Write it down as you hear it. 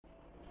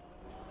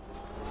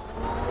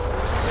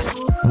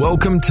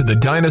Welcome to the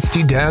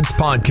Dynasty Dads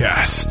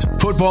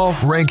Podcast. Football,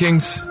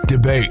 rankings,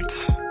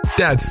 debates,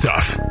 dad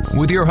stuff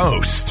with your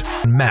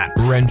host, Matt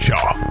Renshaw.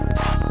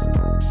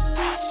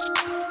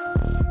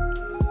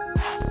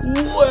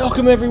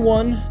 Welcome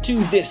everyone to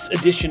this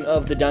edition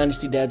of the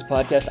Dynasty Dads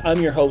Podcast.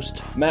 I'm your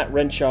host, Matt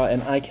Renshaw,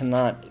 and I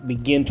cannot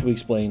begin to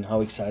explain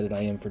how excited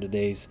I am for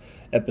today's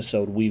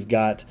episode. We've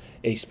got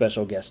a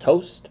special guest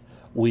host.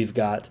 We've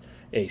got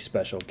a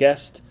special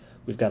guest.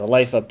 We've got a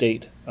life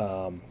update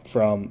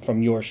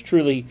from yours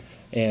truly,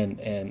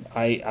 and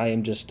I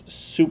am just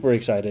super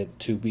excited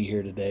to be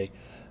here today.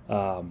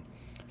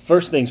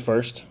 First things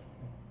first,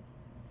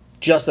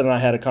 Justin and I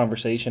had a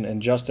conversation,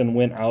 and Justin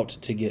went out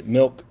to get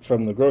milk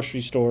from the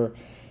grocery store,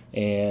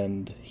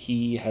 and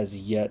he has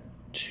yet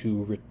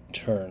to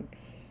return.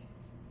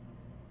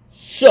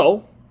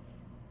 So,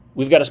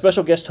 we've got a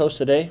special guest host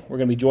today. We're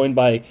going to be joined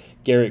by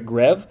Garrett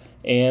Grev,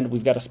 and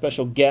we've got a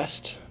special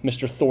guest,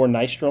 Mr. Thor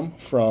Nystrom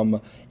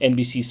from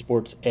NBC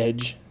Sports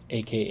Edge,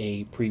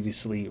 a.k.a.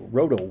 previously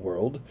Roto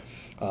World.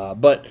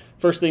 But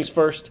first things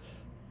first,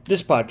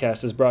 this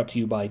podcast is brought to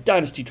you by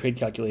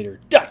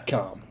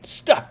DynastyTradeCalculator.com.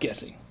 Stop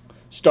guessing.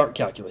 Start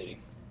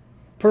calculating.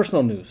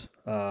 Personal news.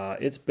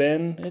 It's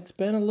been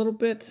a little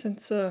bit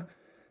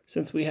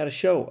since we had a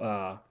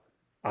show.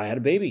 I had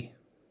a baby,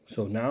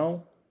 so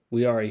now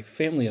we are a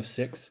family of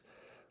 6,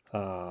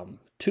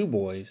 2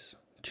 boys,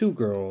 2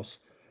 girls,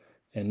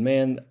 and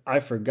man, I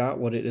forgot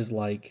what it is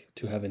like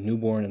to have a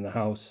newborn in the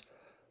house.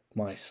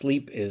 My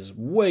sleep is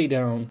way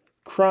down.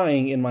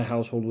 Crying in my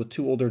household with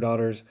 2 older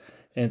daughters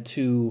and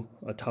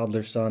a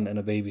toddler son and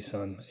a baby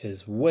son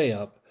is way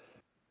up.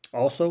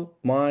 Also,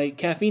 my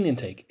caffeine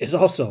intake is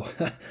also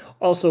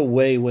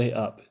way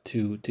up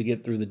to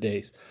get through the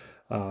days.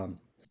 And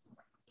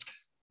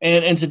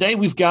today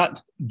we've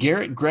got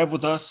Garrett Grev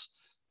with us.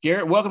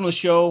 Garrett, welcome to the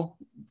show.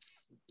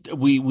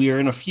 We are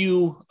in a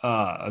few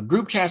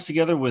group chats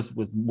together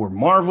we're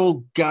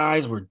Marvel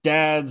guys, we're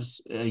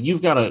dads.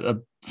 You've got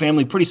a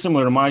family pretty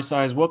similar to my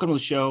size. Welcome to the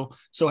show.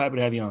 So happy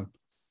to have you on.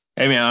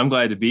 Hey man, I'm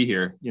glad to be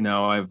here. You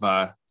know,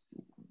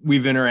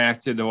 we've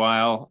interacted a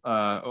while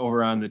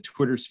over on the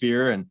Twitter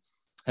sphere and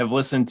have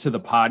listened to the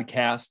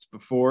podcast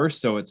before,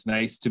 so it's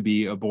nice to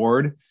be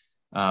aboard.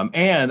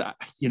 And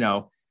you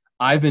know,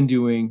 I've been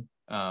doing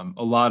a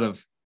lot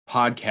of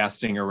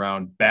podcasting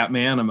around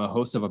Batman. I'm a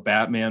host of a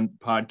Batman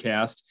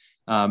podcast.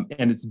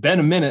 And it's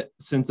been a minute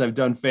since I've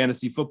done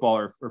fantasy football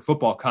or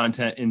football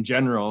content in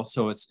general.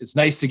 So it's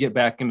nice to get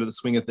back into the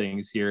swing of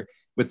things here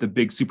with the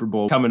big Super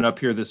Bowl coming up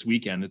here this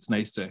weekend. It's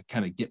nice to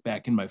kind of get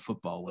back in my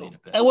football lane a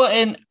bit. Well,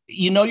 and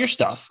you know your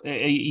stuff.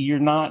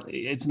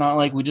 It's not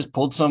like we just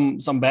pulled some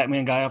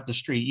Batman guy off the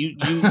street.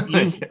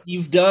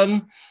 You've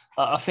done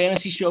a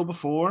fantasy show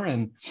before,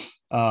 and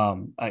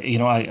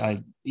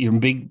you're a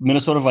big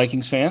Minnesota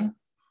Vikings fan.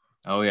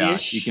 Oh yeah,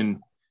 Ish. you can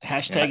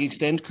hashtag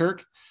extend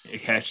Kirk.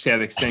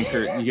 Hashtag extend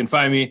Kirk. You can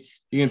find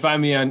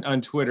me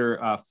on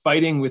Twitter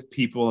fighting with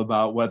people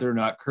about whether or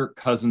not Kirk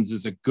Cousins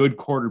is a good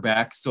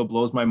quarterback. Still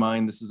blows my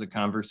mind. This is a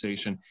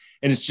conversation,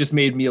 and it's just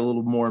made me a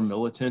little more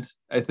militant.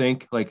 I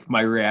think like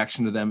my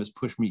reaction to them has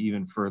pushed me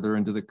even further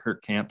into the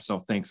Kirk camp. So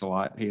thanks a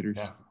lot, haters.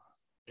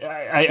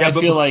 Yeah. I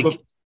feel like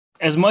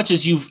as much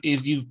as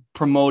you've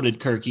promoted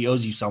Kirk, he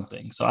owes you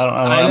something. So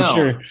I'm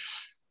sure.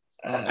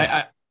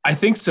 I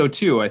think so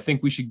too. I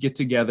think we should get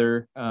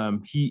together.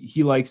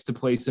 He likes to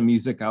play some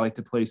music. I like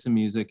to play some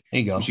music. There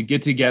you go. We should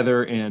get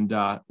together and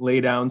lay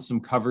down some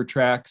cover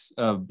tracks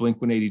of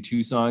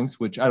Blink-182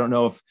 songs, which I don't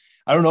know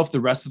if the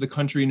rest of the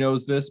country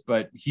knows this,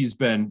 but he's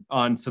been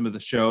on some of the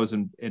shows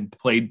and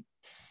played,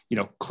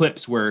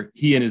 clips where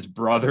he and his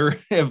brother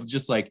have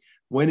just like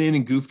went in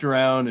and goofed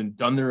around and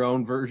done their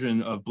own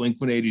version of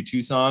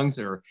Blink-182 songs,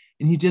 and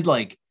he did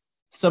like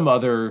some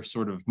other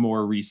sort of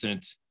more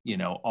recent,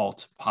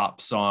 alt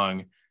pop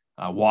song.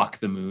 Walk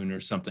the Moon or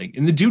something.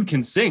 And the dude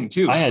can sing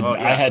too. I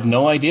had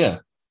no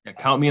idea. Yeah,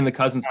 count me in the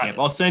Cousins camp.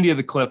 I'll send you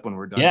the clip when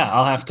we're done. Yeah,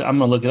 I'm going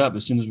to look it up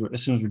as soon as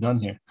we're done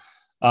here.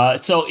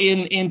 So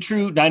in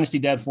true Dynasty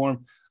Dad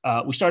form,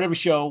 we start every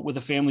show with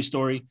a family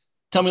story.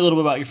 Tell me a little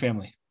bit about your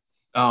family.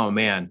 Oh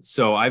man.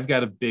 So I've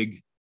got a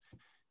big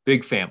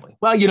family.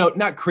 Well,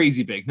 not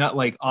crazy big, not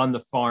like on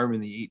the farm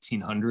in the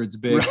 1800s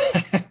big,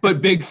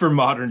 but big for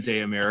modern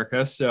day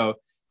America. So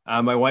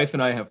my wife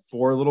and I have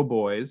 4 little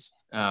boys.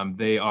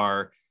 They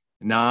are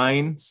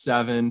 9,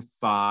 7,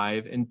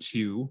 5, and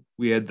 2.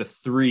 We had the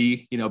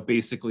 3,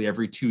 basically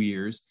every 2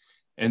 years.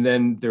 And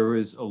then there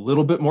was a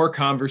little bit more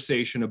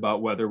conversation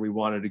about whether we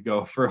wanted to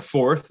go for a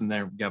 4th. And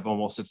then we have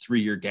almost a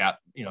 3-year gap,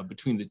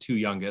 between the 2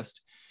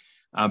 youngest.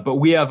 But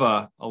we have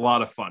a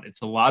lot of fun.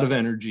 It's a lot of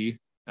energy.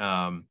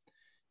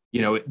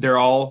 They're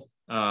all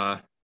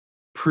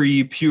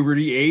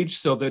pre-puberty age.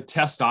 So the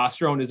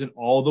testosterone isn't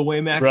all the way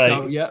maxed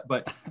out yet.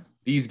 But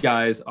these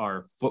guys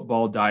are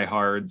football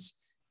diehards.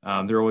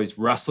 They're always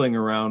wrestling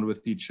around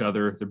with each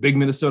other. They're big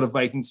Minnesota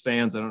Vikings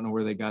fans. I don't know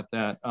where they got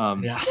that.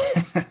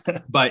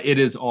 But it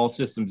is all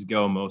systems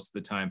go most of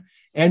the time.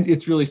 And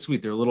it's really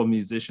sweet. They're little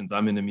musicians.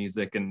 I'm into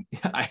music, and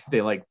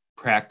they like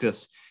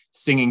practice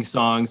singing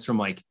songs from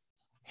like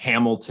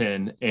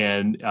Hamilton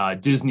and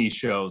Disney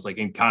shows like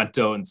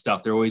Encanto and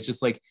stuff. They're always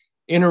just like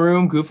in a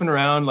room goofing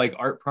around, like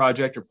art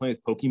project or playing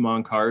with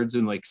Pokemon cards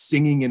and like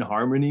singing in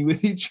harmony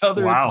with each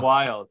other. Wow. It's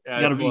wild.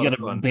 Yeah, You got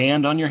a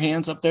band on your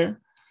hands up there?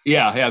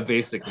 Yeah,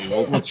 basically.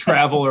 We'll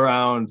travel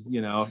around,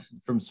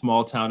 from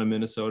small town in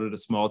Minnesota to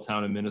small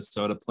town in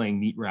Minnesota playing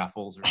meat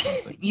raffles or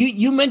something.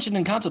 You mentioned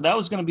Encanto. That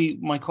was going to be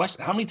my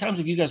question. How many times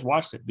have you guys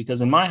watched it?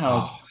 Because in my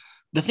house,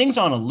 the thing's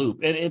on a loop.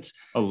 And it's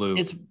a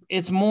loop.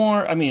 It's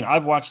more, I mean,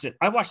 I've watched it.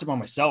 I watched it by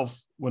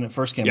myself when it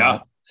first came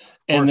out.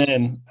 And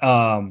then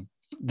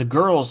the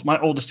girls, my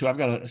oldest two, I've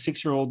got a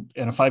 6-year-old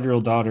and a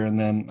 5-year-old daughter, and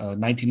then a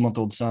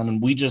 19-month-old son.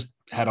 And we just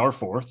had our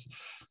fourth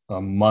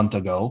a month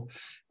ago.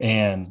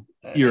 And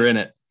you're in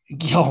it.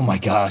 Oh my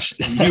gosh.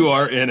 You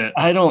are in it.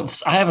 I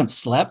haven't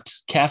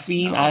slept.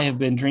 Caffeine. No. I have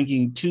been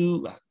drinking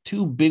two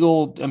big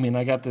old, I mean,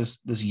 I got this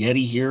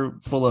Yeti here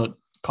full of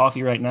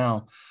coffee right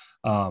now.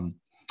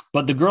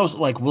 But the girls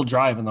will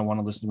drive and they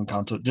want to listen to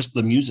Encanto, just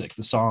the music,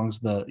 the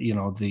songs, I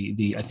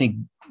think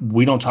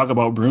We Don't Talk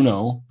About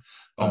Bruno.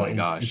 Oh my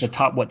gosh. It's a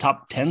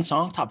top 10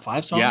 song, top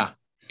 5 song. Yeah.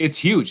 It's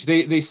huge.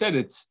 They said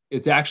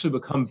it's actually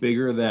become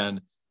bigger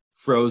than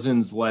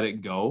Frozen's Let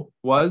It Go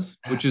was,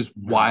 which is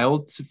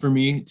wild for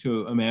me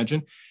to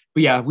imagine.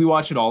 But yeah, we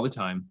watch it all the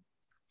time.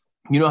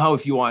 You know how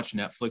if you watch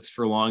Netflix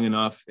for long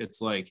enough,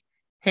 it's like,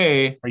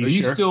 hey, are you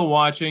still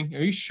watching?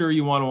 Are you sure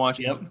you want to watch?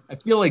 Yep. I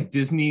feel like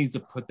Disney needs to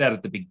put that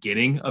at the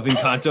beginning of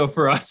Encanto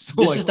for us.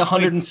 So this is the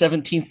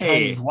 117th time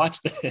we've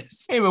watched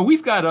this. Hey, man,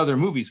 we've got other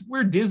movies.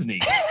 We're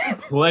Disney.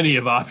 Plenty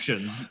of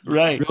options.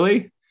 Right.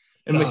 Really?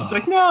 And it's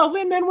like, no,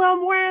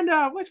 Lin-Manuel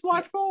Miranda, let's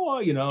watch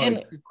more,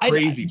 and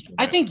crazy.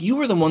 I think you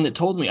were the one that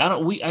told me. I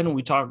know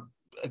we talk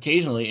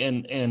occasionally,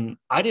 and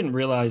I didn't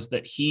realize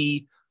that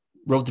he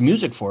wrote the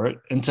music for it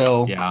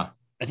until I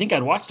think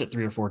I'd watched it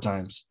 3 or 4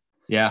 times.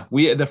 Yeah,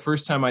 the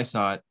first time I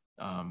saw it,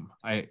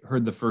 I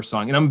heard the first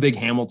song, and I'm a big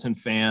Hamilton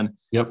fan.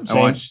 Yep, I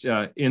watched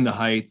In the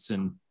Heights,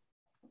 and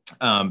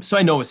so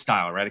I know his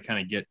style, right? I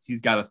kind of get he's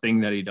got a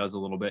thing that he does a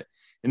little bit,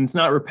 and it's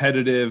not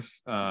repetitive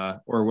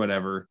or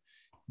whatever,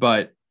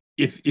 but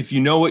if you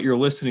know what you're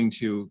listening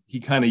to, he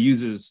kind of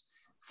uses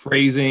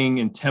phrasing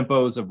and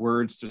tempos of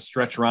words to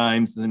stretch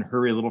rhymes and then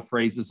hurry little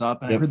phrases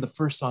up. And I heard the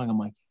first song, I'm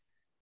like,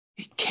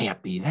 it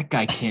can't be, that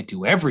guy can't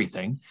do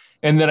everything.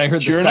 And then I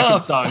heard the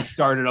second song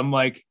started. I'm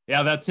like,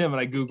 yeah, that's him. And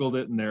I Googled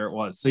it and there it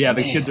was. So yeah,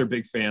 the kids are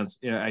big fans.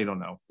 Yeah, I don't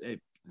know. It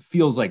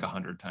feels like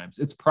 100 times.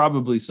 It's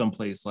probably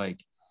someplace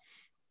like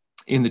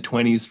in the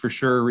 20s for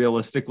sure,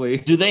 realistically.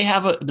 Do they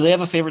have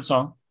a favorite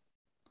song?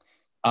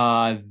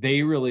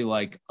 They really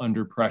like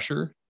Under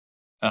Pressure.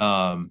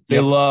 They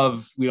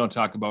love We Don't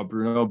Talk About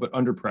Bruno, but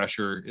Under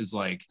Pressure is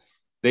like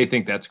they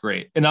think that's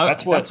great, and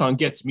that song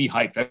gets me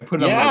hyped. I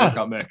put it on my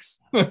workout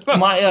mix.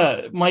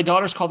 My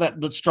daughters call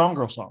that the Strong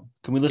Girl song.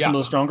 Can we listen to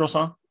the Strong Girl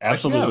song?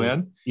 Absolutely,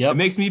 man. Yeah, it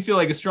makes me feel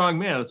like a strong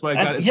man. That's why I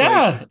got it.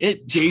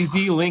 Like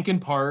Jay-Z, Linkin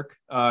Park,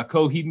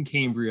 Coheed and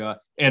Cambria,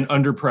 and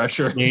Under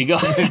Pressure. There you go.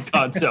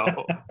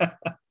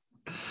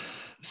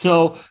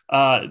 So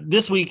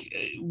this week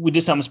we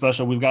did something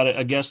special. We've got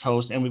a guest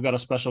host and we've got a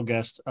special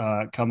guest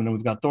coming in.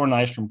 We've got Thor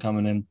Nystrom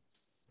coming in.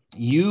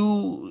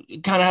 You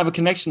kind of have a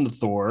connection to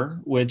Thor,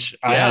 which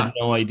I had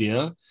no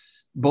idea.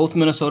 Both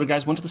Minnesota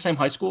guys went to the same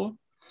high school.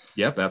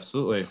 Yep,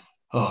 absolutely.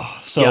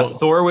 Oh, so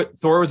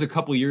Thor was a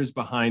couple years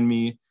behind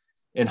me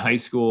in high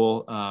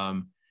school.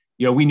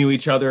 We knew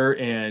each other,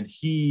 and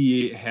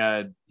he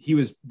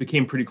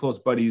became pretty close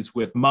buddies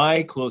with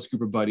my close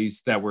group of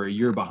buddies that were a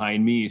year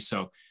behind me.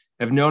 So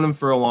I've known him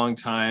for a long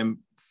time,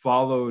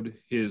 followed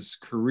his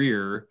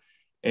career,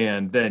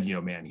 and then,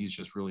 he's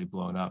just really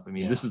blown up. I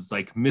mean, this is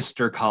like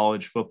Mr.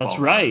 College football. That's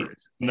right.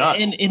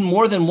 Nuts. In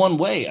more than one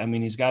way. I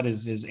mean, he's got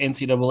his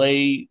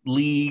NCAA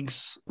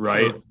leagues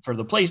for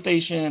the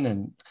PlayStation,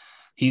 and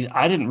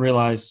I didn't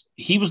realize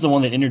he was the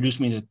one that introduced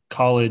me to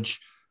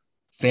college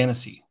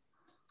fantasy.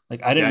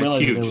 Like, I didn't realize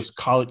there was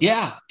college.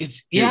 Yeah,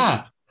 it's huge.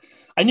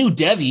 I knew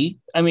Devi.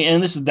 I mean,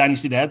 and this is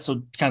Dynasty Dad,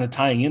 so kind of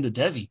tying into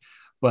Devi.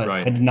 But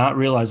I did not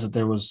realize that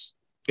there was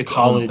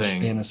college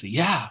fantasy.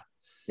 Yeah.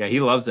 Yeah.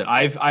 He loves it.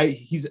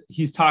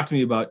 He's talked to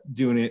me about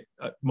doing it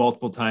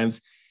multiple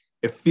times.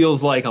 It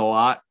feels like a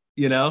lot,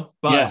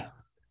 but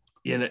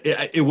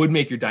it would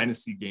make your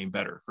dynasty game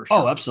better for sure.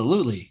 Oh,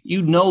 absolutely.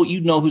 You'd know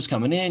who's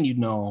coming in.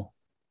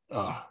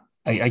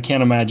 I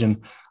can't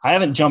imagine. I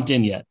haven't jumped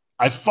in yet.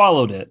 I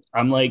followed it.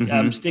 I'm like,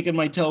 I'm sticking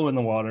my toe in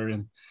the water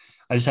and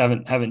I just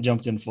haven't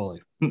jumped in fully.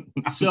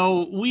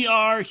 So we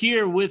are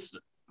here with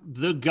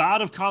the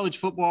god of college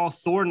football,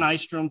 Thor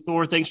Nystrom.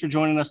 Thor, thanks for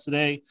joining us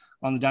today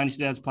on the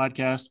Dynasty Dads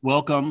podcast.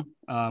 Welcome.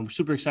 We're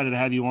super excited to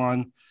have you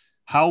on.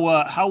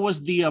 How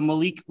was the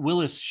Malik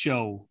Willis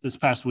show this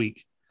past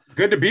week?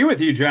 Good to be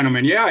with you,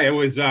 gentlemen. Yeah, it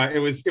was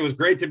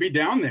great to be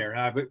down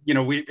there. But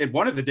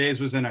one of the days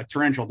was in a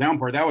torrential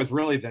downpour. That was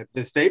really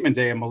the statement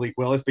day of Malik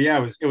Willis. But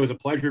yeah, it was a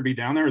pleasure to be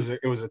down there.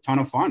 It was a ton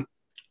of fun.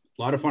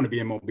 A lot of fun to be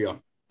in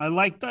Mobile. I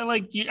liked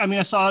you. I mean,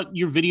 I saw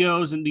your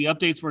videos and the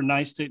updates were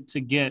nice to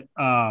get.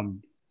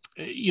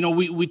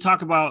 We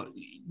talk about,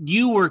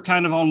 you were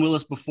kind of on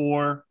Willis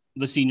before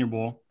the Senior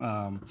Bowl.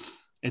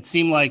 It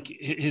seemed like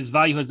his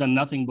value has done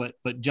nothing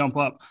but jump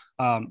up.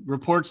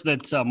 Reports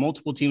that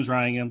multiple teams are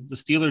eyeing him. The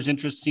Steelers'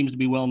 interest seems to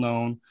be well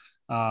known.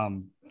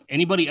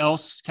 Anybody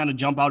else kind of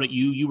jump out at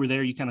you? You were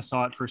there. You kind of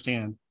saw it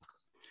firsthand.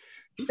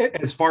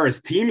 As far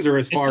as teams, or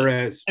as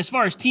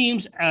far as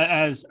teams,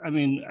 I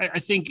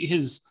think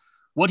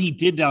what he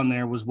did down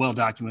there was well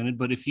documented.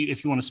 But if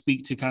you want to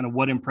speak to kind of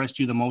what impressed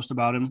you the most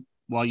about him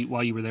while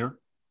you were there.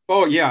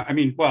 Oh, yeah. I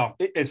mean, well,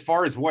 as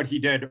far as what he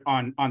did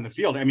on the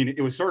field, I mean,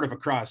 it was sort of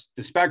across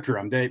the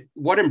spectrum.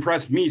 What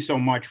impressed me so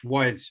much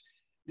was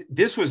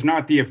this was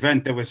not the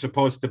event that was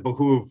supposed to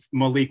behoove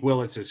Malik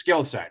Willis's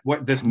skill set.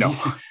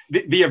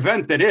 The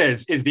event that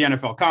is the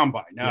NFL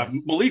Combine. Yes.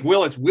 Malik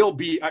Willis will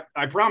be,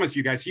 I promise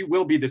you guys, he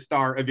will be the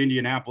star of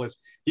Indianapolis.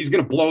 He's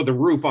going to blow the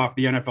roof off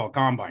the NFL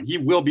Combine. He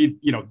will be,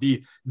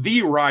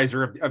 the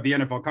riser of the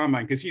NFL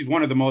Combine, because he's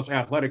one of the most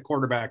athletic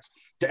quarterbacks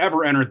to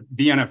ever enter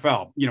the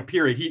NFL,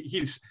 period.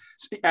 He's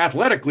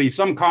athletically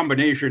some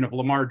combination of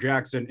Lamar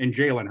Jackson and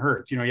Jalen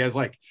Hurts. He has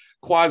like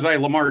quasi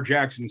Lamar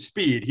Jackson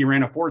speed. He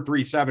ran a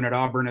 4.37 at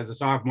Auburn as a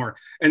sophomore.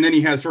 And then he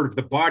has sort of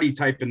the body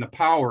type and the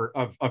power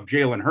of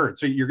Jalen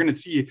Hurts. So you're going to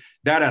see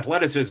that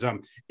athleticism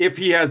if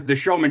he has the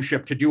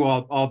showmanship to do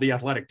all the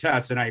athletic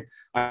tests. And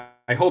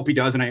I hope he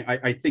does. And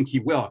I think he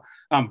will.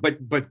 But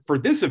for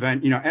this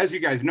event, as you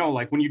guys know,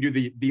 like when you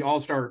do the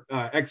all-star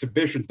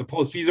exhibitions, the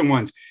postseason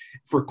ones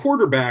for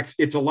quarterbacks,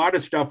 it's a lot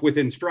of stuff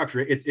within structure.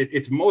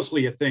 It's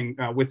mostly a thing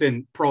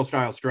within pro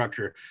style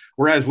structure.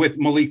 Whereas with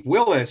Malik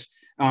Willis,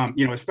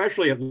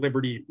 especially at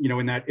Liberty,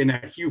 in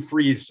that Hugh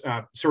Freeze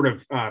sort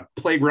of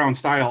playground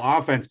style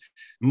offense,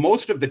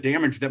 most of the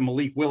damage that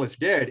Malik Willis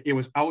did, it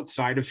was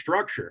outside of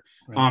structure,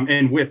 right.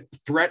 And with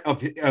threat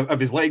of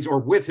his legs, or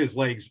with his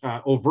legs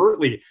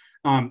overtly.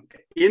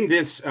 In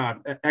this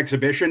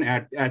exhibition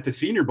at the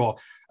Senior Bowl,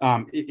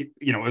 it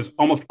was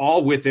almost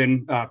all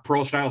within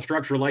pro style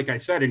structure, like I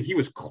said, and he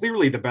was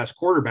clearly the best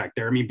quarterback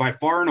there. I mean, by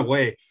far and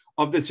away.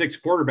 Of the 6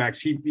 quarterbacks,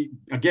 he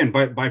again,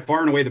 by far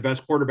and away the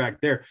best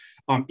quarterback there.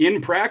 In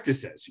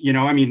practices,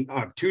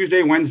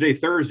 Tuesday, Wednesday,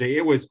 Thursday,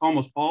 it was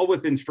almost all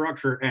within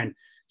structure, and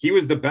he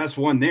was the best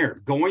one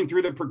there. Going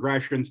through the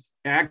progressions,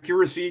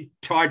 accuracy,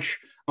 touch,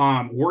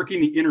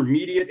 working the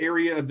intermediate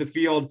area of the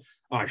field,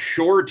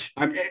 short,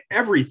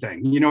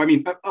 everything.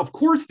 Of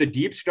course, the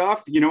deep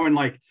stuff, and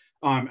like.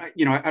 I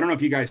don't know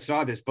if you guys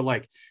saw this, but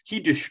like he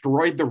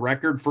destroyed the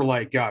record for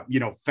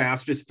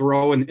fastest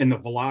throw and the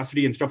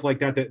velocity and stuff like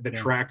that, the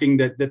tracking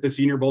that the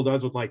Senior Bowl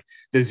does with like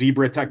the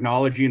zebra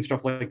technology and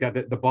stuff like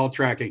that, the ball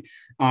tracking.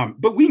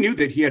 But we knew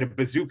that he had a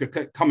bazooka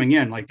coming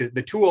in, like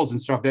the tools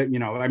and stuff that,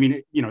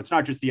 it's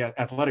not just the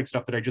athletic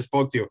stuff that I just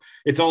spoke to.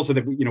 It's also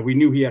that, we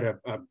knew he had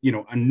a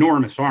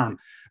enormous arm.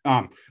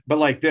 But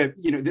like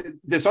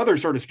this other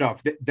sort of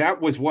stuff,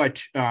 that was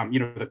what,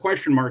 the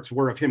question marks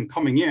were of him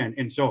coming in.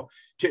 And so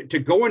to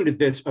go into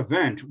this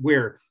event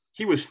where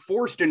he was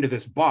forced into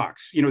this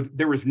box,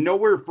 there was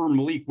nowhere for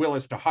Malik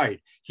Willis to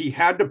hide. He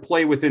had to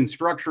play within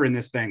structure in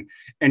this thing,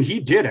 and he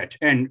did it.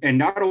 And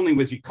not only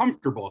was he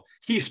comfortable,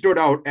 he stood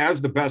out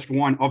as the best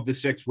one of the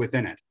 6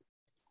 within it.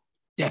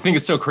 Yeah, I think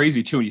it's so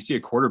crazy too when you see a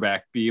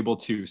quarterback be able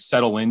to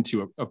settle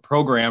into a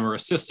program or a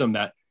system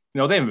that, they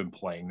haven't been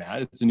playing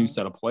that. It's a new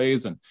set of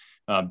plays, and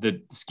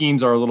the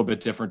schemes are a little bit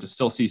different. To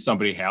still see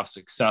somebody have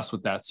success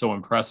with that, so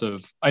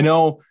impressive. I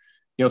know,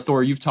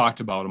 Thor, you've talked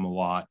about him a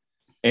lot,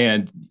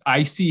 and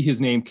I see his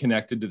name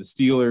connected to the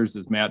Steelers,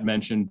 as Matt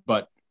mentioned,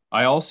 but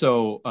I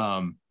also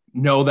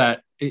know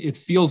that it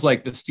feels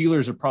like the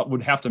Steelers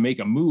would have to make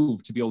a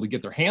move to be able to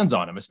get their hands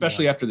on him,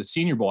 especially after the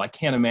Senior Bowl. I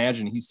can't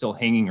imagine he's still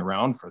hanging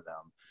around for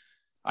them.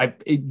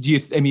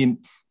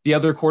 The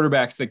other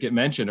quarterbacks that get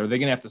mentioned, are they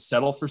going to have to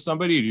settle for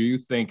somebody? Or do you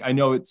think, I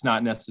know it's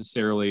not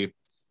necessarily,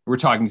 we're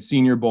talking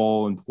Senior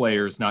Bowl and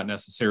players, not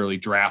necessarily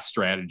draft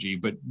strategy,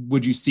 but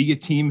would you see a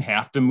team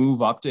have to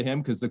move up to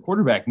him? Because the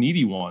quarterback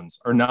needy ones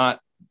are not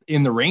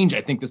in the range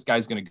I think this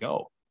guy's going to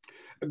go.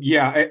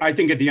 Yeah, I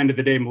think at the end of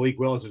the day, Malik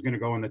Willis is going to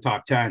go in the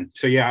top 10.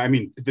 So yeah,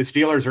 the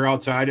Steelers are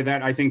outside of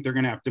that. I think they're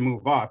going to have to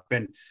move up.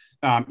 And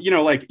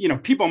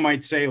people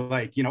might say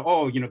the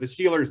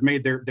Steelers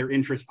made their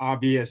interest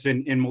obvious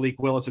in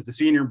Malik Willis at the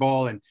Senior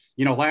Bowl. And,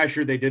 last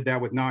year they did that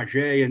with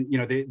Najee,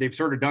 and, they've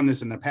sort of done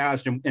this in the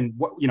past, and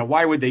what,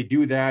 why would they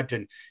do that?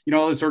 And,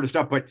 all this sort of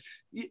stuff. But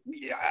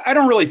I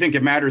don't really think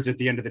it matters at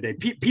the end of the day.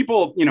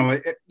 People,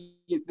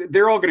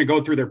 they're all going to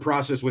go through their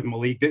process with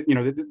Malik.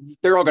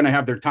 They're all going to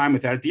have their time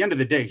with that. At the end of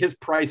the day, his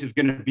price is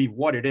going to be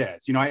what it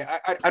is.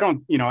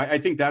 I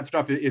think that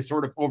stuff is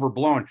sort of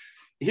overblown.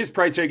 His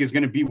price tag is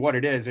going to be what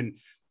it is. And,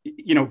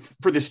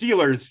 for the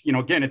Steelers,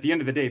 again, at the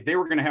end of the day, they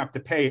were going to have to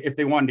pay if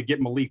they wanted to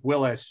get Malik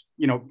Willis,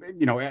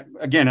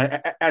 again,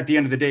 at the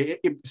end of the day,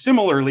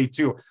 similarly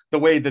to the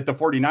way that the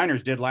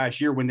 49ers did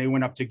last year when they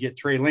went up to get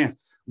Trey Lance.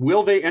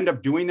 Will they end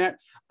up doing that?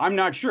 I'm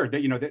not sure.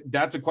 That,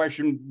 that's a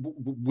question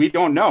we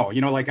don't know.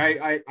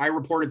 I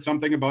reported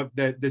something about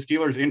the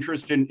Steelers'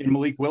 interest in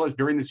Malik Willis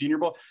during the Senior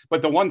Bowl.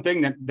 But the one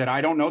thing that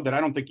I don't know, that I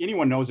don't think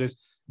anyone knows, is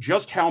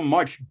just how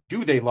much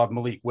do they love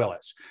Malik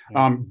Willis?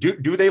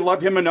 Do they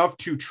love him enough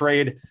to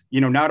trade,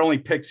 not only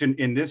picks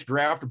in this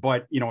draft,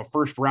 but, a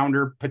first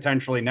rounder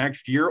potentially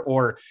next year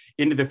or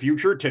into the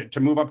future to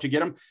move up to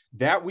get him?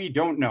 That we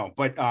don't know.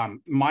 But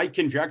my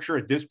conjecture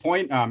at this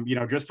point,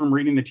 just from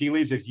reading the tea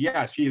leaves, is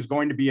yes, he is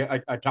going to be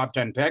a top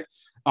 10 pick.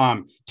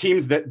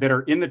 Teams that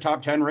are in the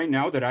top 10 right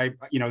now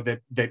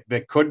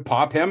that could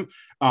pop him.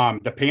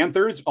 The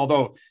Panthers,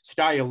 although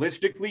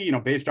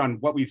stylistically, based on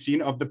what we've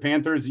seen of the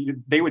Panthers,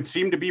 they would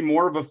seem to be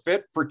more of a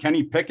fit for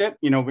Kenny Pickett,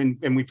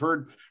 and we've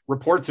heard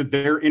reports that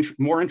they're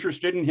more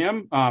interested in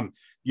him.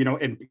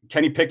 And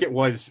Kenny Pickett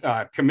was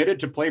committed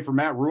to play for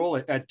Matt Rule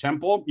at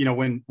Temple,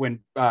 when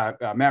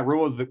Matt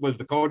Rule was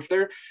the coach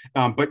there.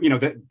 But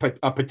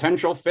a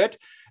potential fit.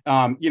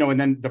 And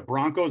then the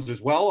Broncos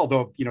as well,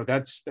 although,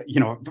 that's,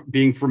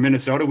 being from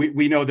Minnesota,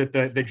 we know that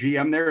the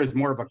GM there is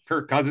more of a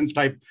Kirk Cousins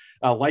type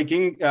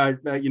liking,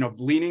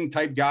 leaning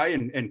type guy.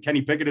 And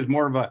Kenny Pickett is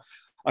more of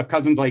a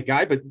Cousins-like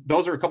guy, but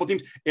those are a couple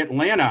teams.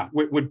 Atlanta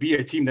would be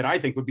a team that I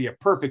think would be a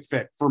perfect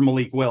fit for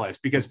Malik Willis,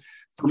 because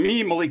for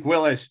me, Malik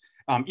Willis,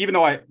 even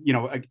though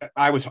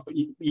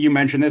you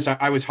mentioned this,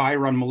 I was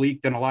higher on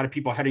Malik than a lot of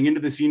people heading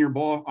into the Senior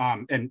Bowl.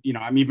 And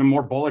I'm even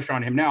more bullish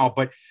on him now,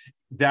 but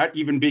that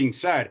even being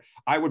said,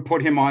 I would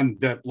put him on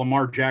the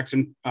Lamar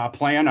Jackson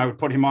plan. I would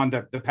put him on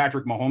the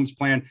Patrick Mahomes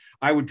plan.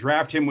 I would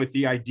draft him with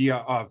the idea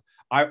of,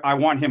 I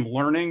want him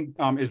learning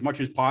as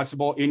much as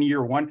possible in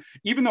year one,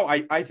 even though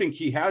I think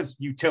he has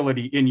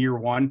utility in year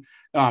one,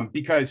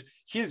 because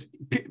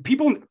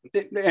people,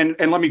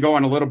 and let me go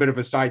on a little bit of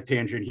a side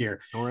tangent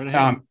here.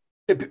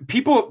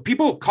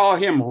 People call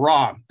him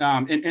raw,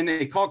 and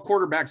they call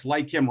quarterbacks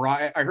like him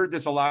raw. I heard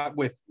this a lot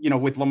with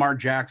Lamar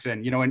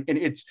Jackson, and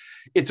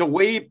it's a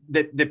way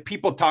that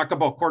people talk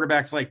about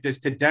quarterbacks like this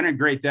to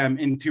denigrate them,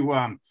 and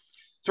to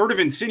sort of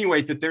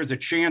insinuate that there's a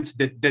chance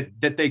that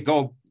they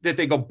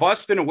go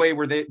bust in a way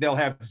where they'll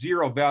have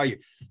zero value.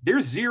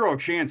 There's zero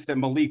chance that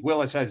Malik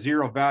Willis has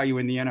zero value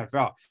in the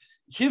NFL.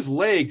 His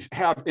legs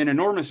have an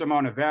enormous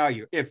amount of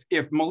value.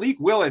 If Malik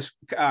Willis,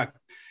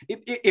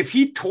 if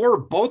he tore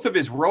both of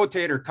his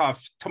rotator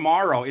cuffs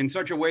tomorrow in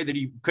such a way that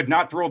he could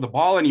not throw the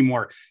ball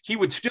anymore, he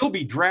would still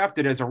be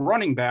drafted as a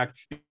running back,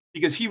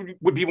 because he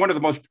would be one of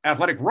the most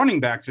athletic running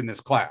backs in this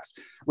class,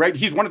 right?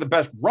 He's one of the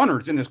best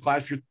runners in this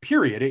class, just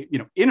period,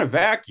 in a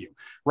vacuum,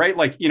 right?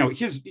 Like,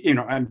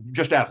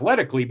 just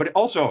athletically, but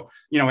also,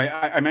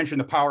 I mentioned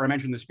the power, I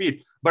mentioned the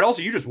speed, but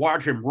also you just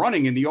watch him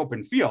running in the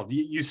open field.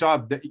 You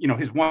saw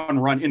his one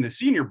run in the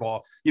Senior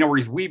Bowl, where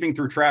he's weaving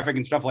through traffic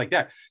and stuff like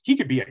that. He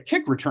could be a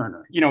kick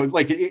returner,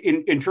 like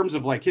in terms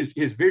of like his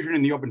vision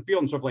in the open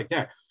field and stuff like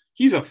that.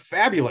 He's a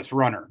fabulous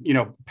runner,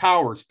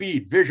 power,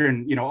 speed,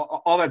 vision,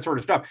 all that sort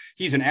of stuff.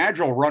 He's an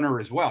agile runner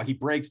as well. He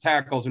breaks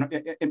tackles and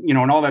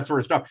all that sort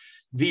of stuff.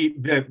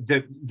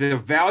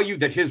 The value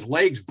that his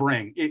legs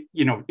bring,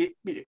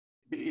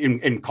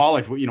 in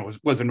college,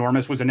 was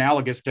enormous, was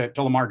analogous to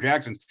Lamar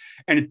Jackson's.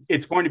 And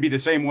it's going to be the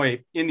same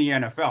way in the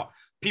NFL.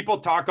 People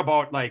talk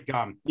about like,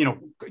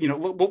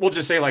 we'll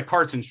just say like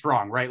Carson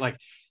Strong, right? Like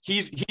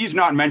he's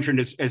not mentioned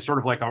as sort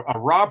of like a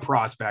raw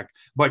prospect,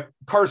 but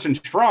Carson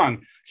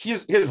Strong,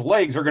 his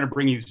legs are going to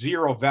bring you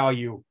zero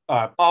value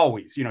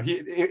always.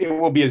 It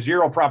will be a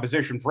zero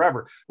proposition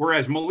forever.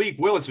 Whereas Malik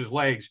Willis's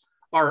legs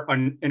are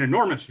an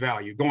enormous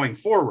value going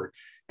forward.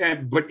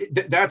 But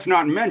that's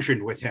not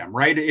mentioned with him,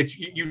 right? It's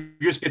you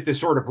just get this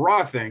sort of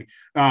raw thing,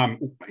 but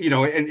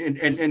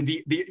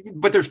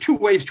there's two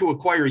ways to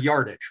acquire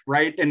yardage,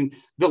 right? And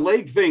the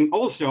leg thing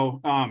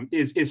also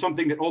is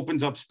something that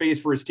opens up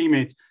space for his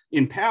teammates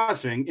in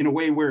passing in a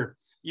way where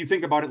you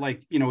think about it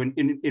like,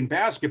 in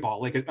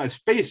basketball, like a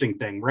spacing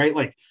thing, right?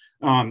 Like,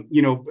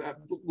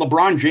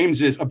 LeBron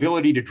James's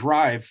ability to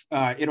drive,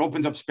 it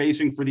opens up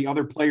spacing for the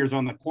other players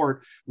on the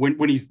court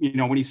when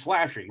he's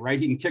slashing, right?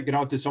 He can kick it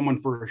out to someone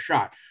for a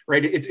shot,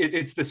 right?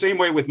 It's the same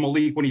way with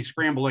Malik when he's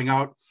scrambling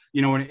out,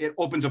 and it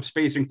opens up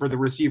spacing for the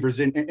receivers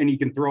and he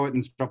can throw it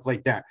and stuff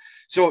like that.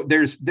 So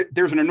there's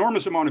an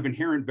enormous amount of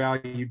inherent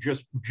value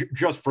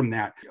just from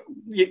that.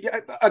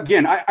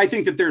 Again, I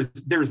think that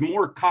there's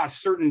more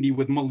cost certainty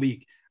with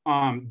Malik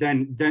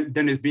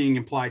than is being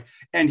implied,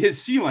 and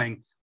his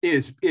ceiling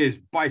is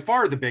by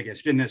far the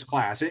biggest in this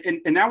class.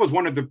 And that was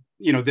one of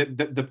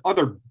the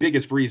other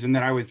biggest reason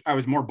that I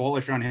was more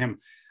bullish on him,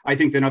 I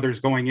think, than others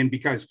going in,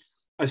 because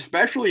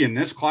especially in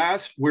this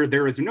class where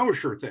there is no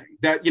sure thing,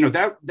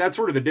 that's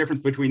sort of the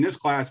difference between this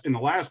class and the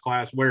last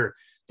class, where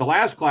the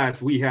last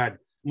class we had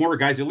more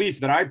guys, at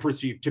least that I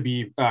perceived to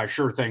be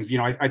sure things.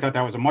 I thought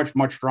that was a much,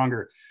 much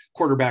stronger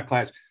quarterback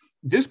class.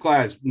 This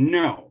class,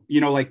 no,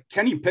 like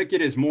Kenny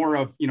Pickett is more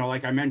of,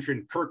 like I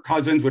mentioned, Kirk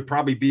Cousins would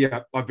probably be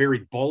a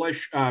very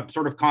bullish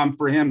sort of comp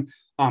for him.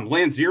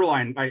 Lance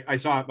Zierlein, I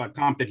saw a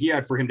comp that he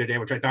had for him today,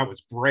 which I thought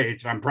was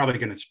great. So I'm probably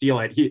going to steal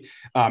it.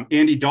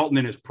 Andy Dalton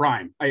in his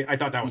prime. I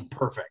thought that was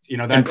perfect.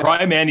 That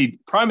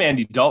prime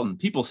Andy Dalton.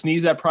 People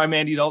sneeze at prime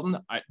Andy Dalton.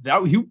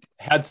 He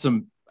had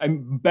some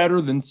better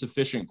than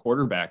sufficient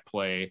quarterback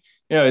play.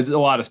 It's a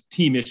lot of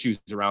team issues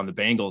around the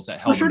Bengals that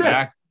held him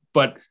back.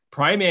 But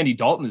prime Andy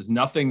Dalton is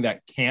nothing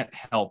that can't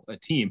help a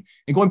team.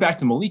 And going back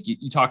to Malik,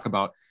 you talk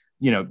about,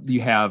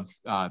 you have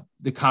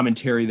the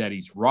commentary that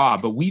he's raw,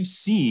 but we've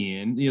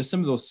seen, some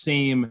of those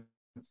same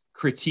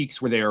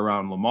critiques where they are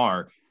around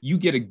Lamar. You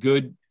get a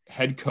good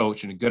head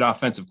coach and a good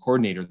offensive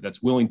coordinator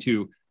that's willing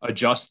to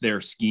adjust their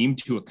scheme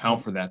to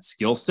account for that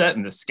skill set,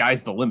 and the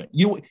sky's the limit.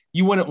 You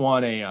wouldn't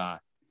want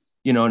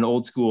an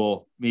old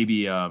school,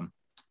 maybe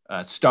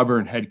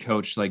stubborn head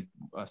coach like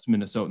us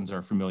Minnesotans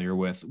are familiar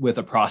with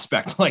a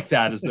prospect like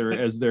that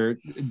as their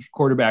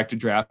quarterback to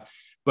draft.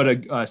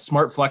 But a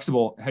smart,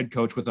 flexible head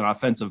coach with an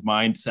offensive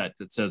mindset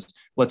that says,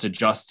 let's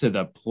adjust to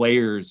the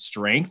player's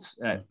strengths.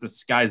 The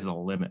sky's the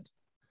limit.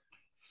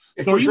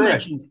 So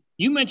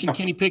you mentioned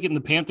Kenny Pickett and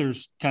the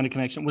Panthers kind of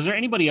connection. Was there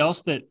anybody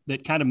else that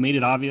kind of made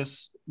it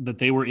obvious that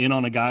they were in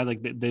on a guy,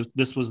 like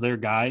this was their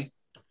guy?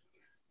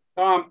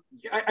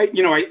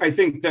 I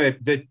think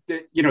that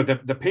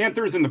the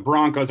Panthers and the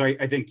Broncos,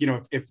 I think,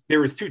 if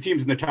there was two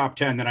teams in the top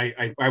 10 that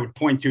I would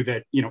point to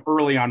that,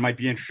 early on might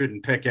be interested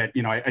in Pickett,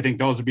 I think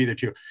those would be the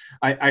two.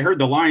 I heard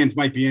the Lions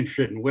might be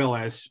interested in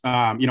Willis.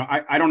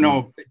 I don't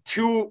know.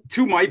 Two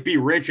might be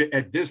rich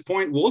at this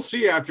point. We'll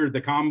see after the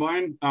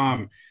combine.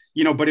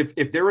 But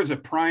if there was a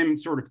prime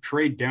sort of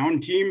trade down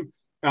team,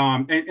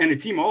 and a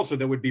team also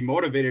that would be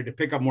motivated to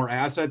pick up more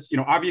assets,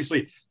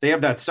 obviously they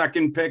have that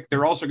second pick.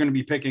 They're also going to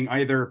be picking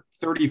either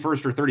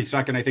 31st or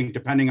 32nd, I think,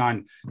 depending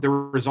on the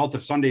result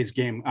of Sunday's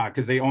game,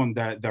 because they own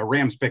the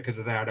Rams pick because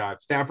of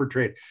that Stafford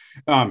trade.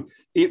 And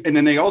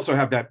then they also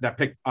have that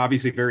pick,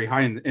 obviously very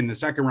high in the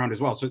second round as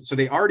well. So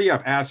they already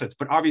have assets,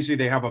 but obviously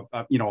they have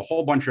a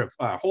whole bunch of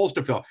holes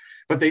to fill.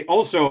 But they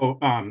also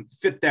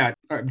fit that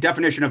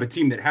definition of a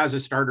team that has a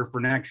starter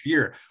for next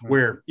year,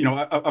 where,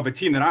 of a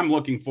team that I'm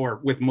looking for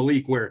with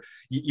Malik, where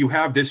you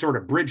have this sort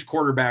of bridge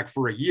quarterback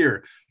for a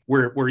year,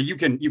 where you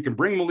can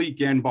bring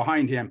Malik in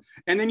behind him,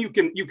 and then you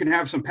can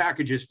have some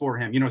packages for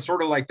him,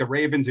 sort of like the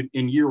Ravens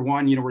in year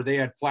one, where they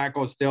had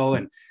Flacco still,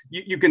 and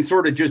you can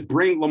sort of just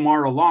bring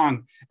Lamar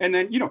along. And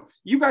then,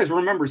 you guys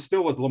remember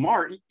still with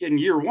Lamar in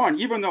year one,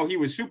 even though he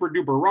was super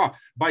duper raw,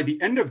 by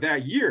the end of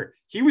that year,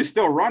 he was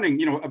still running,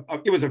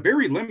 it was a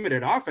very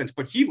limited offense,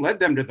 but he led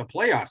them to the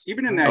playoffs,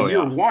 even in that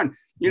year one,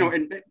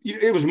 and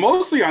it was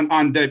mostly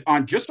on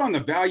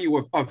the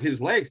value of his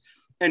legs.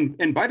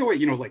 And by the way,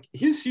 like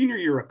his senior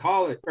year of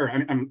college, or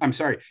I'm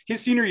sorry,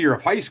 his senior year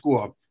of high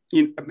school,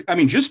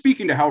 just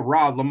speaking to how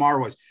raw Lamar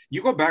was,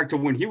 you go back to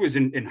when he was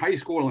in high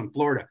school in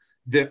Florida,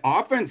 the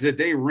offense that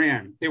they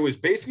ran, it was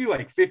basically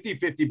like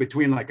 50-50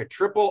 between like a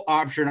triple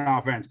option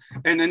offense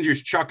and then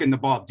just chucking the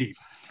ball deep.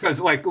 Because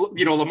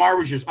Lamar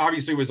was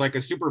obviously like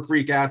a super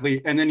freak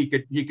athlete, and then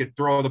he could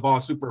throw the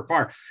ball super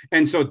far.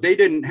 And so they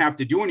didn't have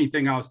to do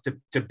anything else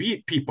to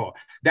beat people.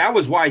 That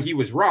was why he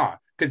was raw,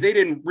 because they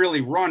didn't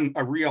really run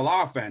a real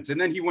offense.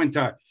 And then he went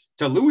to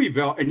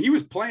Louisville, and he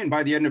was playing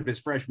by the end of his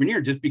freshman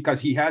year just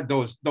because he had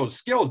those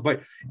skills.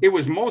 But it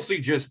was mostly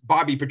just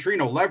Bobby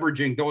Petrino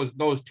leveraging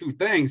those two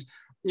things,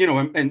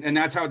 and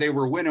that's how they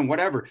were winning,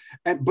 whatever.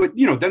 But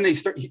then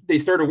they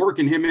started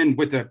working him in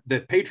with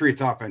the Patriots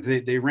offense.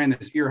 They ran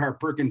this Earhart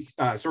Perkins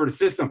sort of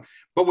system.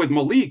 But with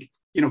Malik,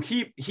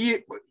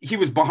 he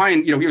was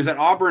behind, he was at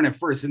Auburn at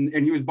first, and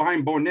he was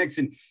behind Bo Nix,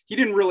 and he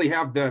didn't really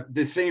have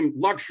the same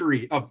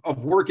luxury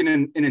of working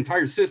in an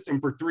entire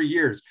system for 3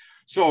 years.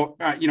 So,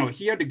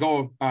 he had to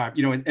go,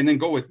 and then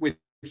go with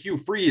Hugh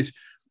Freeze.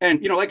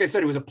 And, like I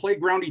said, it was a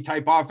playgroundy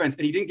type offense,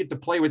 and he didn't get to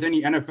play with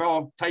any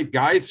NFL type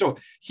guys. So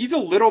he's a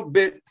little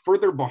bit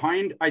further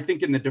behind, I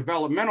think, in the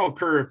developmental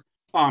curve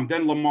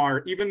than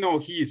Lamar, even though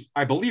he's,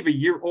 I believe, a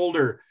year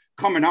older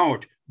coming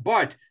out.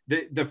 But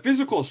the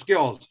physical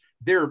skills,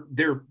 they're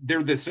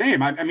the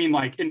same. I mean,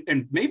 like,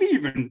 and maybe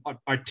even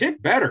a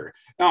tick better.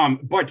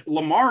 But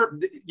Lamar,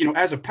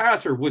 as a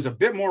passer, was a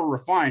bit more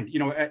refined,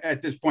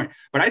 at this point.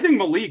 But I think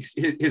Malik's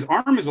his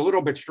arm is a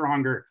little bit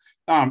stronger,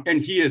 and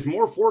he is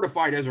more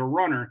fortified as a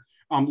runner.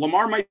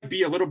 Lamar might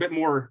be a little bit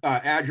more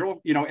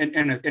agile,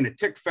 and a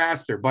tick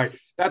faster. But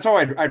that's how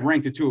I'd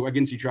rank the two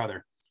against each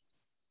other.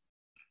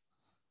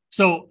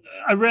 So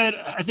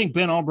I think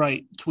Ben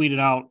Albright tweeted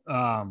out.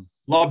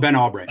 Love Ben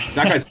Albright.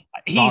 That guy's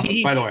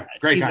awesome, by the way.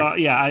 Great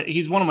guy.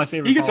 He's one of my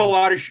favorite. He gets a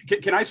lot of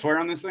can I swear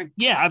on this thing?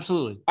 Yeah,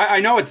 absolutely. I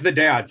know it's the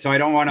dad, so I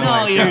don't want to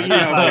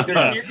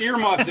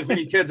earmuffs if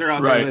any kids are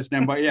out there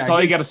listening. But yeah, that's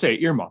all you got to say.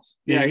 Earmuffs.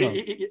 Yeah,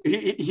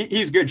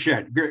 he's good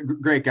shit.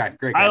 Great guy.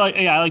 I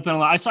like Ben a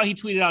lot. I saw he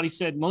tweeted out. He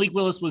said Malik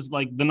Willis was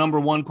like the number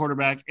 1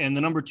 quarterback, and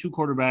the number 2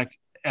 quarterback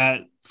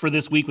for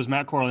this week was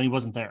Matt Corral, and he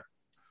wasn't there.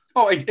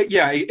 Oh,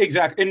 yeah,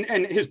 exactly.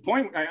 And his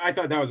point, I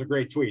thought that was a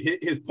great tweet.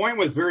 His point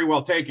was very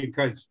well taken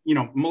because,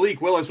 Malik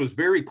Willis was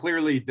very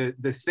clearly the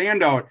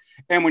standout.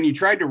 And when you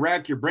tried to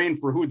rack your brain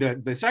for who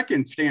the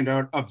second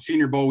standout of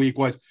Senior Bowl week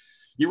was,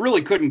 you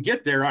really couldn't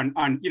get there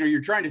on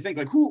you're trying to think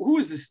like, who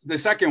is the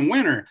second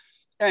winner?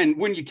 And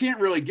when you can't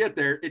really get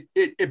there,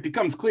 it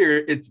becomes clear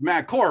it's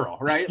Matt Corral,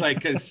 right? Like,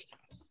 because,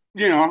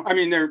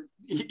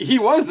 he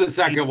was the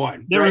second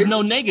one. There was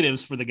no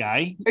negatives for the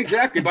guy.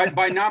 Exactly.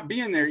 By not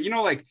being there,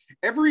 like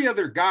every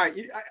other guy,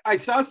 I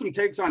saw some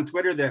takes on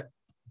Twitter that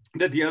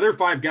that the other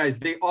 5 guys,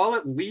 they all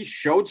at least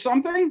showed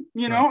something,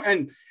 you know,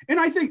 and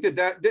I think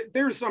that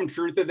there's some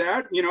truth to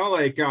that, you know,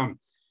 like,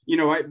 you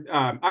know,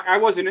 I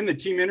wasn't in the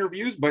team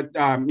interviews, but,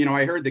 you know,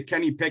 I heard that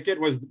Kenny Pickett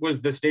was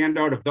the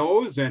standout of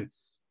those. And,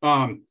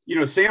 you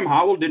know, Sam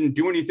Howell didn't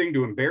do anything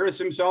to embarrass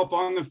himself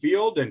on the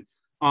field. And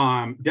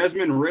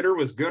Desmond Ridder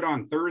was good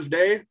on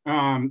Thursday.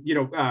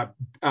 You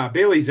know,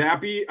 Bailey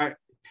Zappi,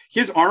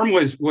 his arm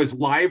was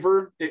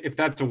liver. If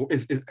that's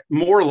is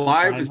more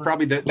live is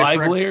probably the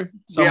livelier.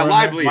 Yeah,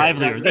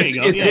 livelier. There you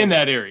go. It's in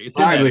that area. It's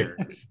livelier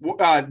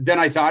than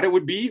I thought it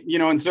would be. You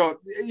know, and so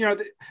you know,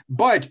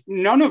 but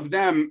none of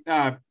them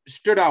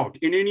stood out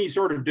in any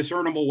sort of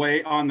discernible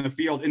way on the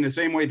field in the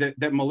same way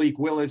that Malik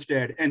Willis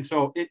did. And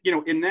so, you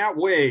know, in that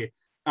way,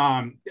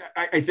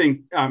 I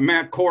think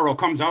Matt Corral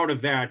comes out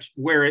of that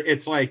where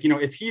it's like, you know,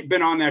 if he'd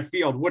been on that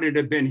field, would it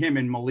have been him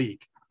and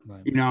Malik?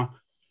 Right. You know.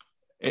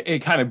 It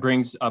kind of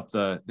brings up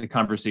the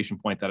conversation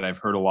point that I've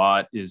heard a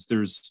lot is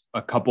there's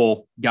a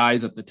couple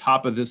guys at the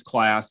top of this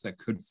class that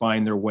could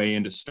find their way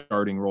into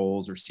starting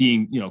roles or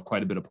seeing, you know,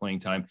 quite a bit of playing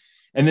time.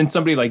 And then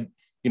somebody like,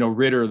 you know,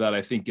 Ridder that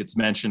I think gets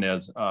mentioned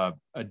as a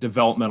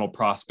developmental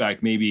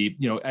prospect, maybe,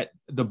 you know, at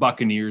the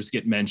Buccaneers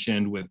get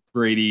mentioned with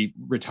Brady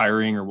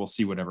retiring, or we'll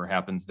see whatever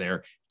happens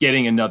there,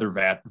 getting another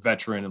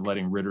veteran and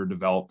letting Ridder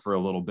develop for a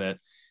little bit.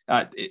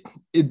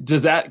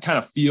 Does that kind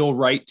of feel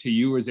right to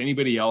you, or is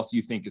anybody else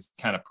you think is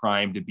kind of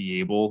primed to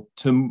be able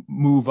to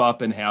move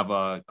up and have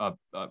a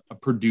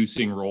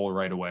producing role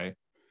right away?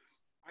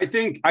 I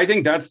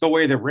think that's the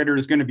way that Ridder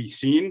is going to be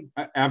seen.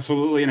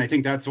 Absolutely. And I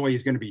think that's the way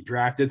he's going to be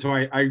drafted. So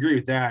I agree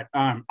with that.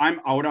 I'm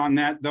out on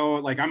that though.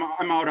 Like I'm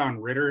out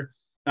on Ridder.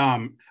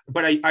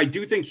 But I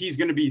do think he's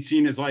going to be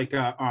seen as like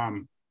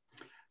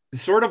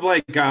sort of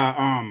like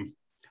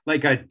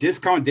a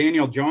discount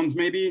Daniel Jones,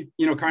 maybe,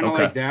 you know, kind of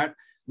like that.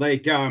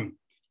 Like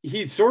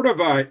he's sort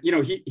of you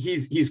know,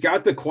 he's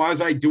got the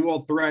quasi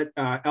dual threat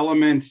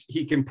elements.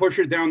 He can push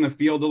it down the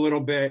field a little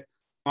bit.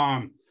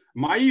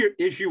 My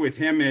issue with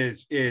him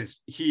is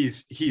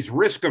he's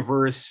risk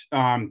averse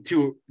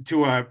to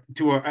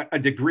a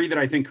degree that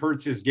I think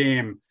hurts his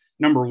game.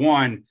 Number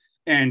one,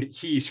 and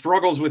he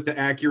struggles with the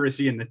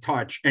accuracy and the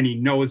touch, and he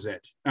knows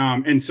it.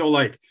 And so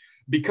like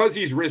because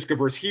he's risk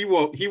averse, he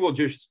will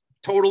just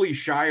totally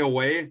shy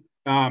away.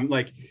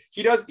 Like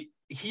he does.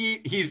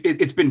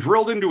 It's been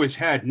drilled into his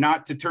head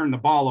not to turn the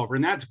ball over,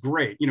 and that's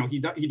great. You know, he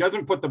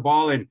doesn't put the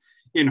ball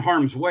in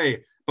harm's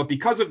way, but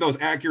because of those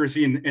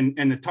accuracy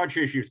and the touch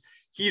issues,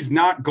 he's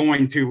not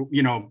going to,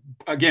 you know,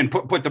 again,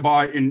 put the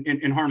ball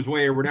in harm's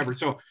way or whatever.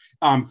 So,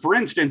 for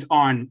instance,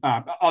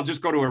 I'll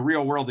just go to a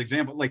real world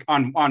example, like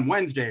on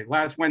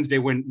last Wednesday,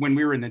 when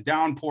we were in the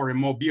downpour in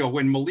Mobile,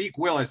 when Malik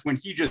Willis, when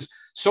he just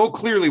so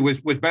clearly was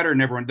better than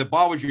everyone, the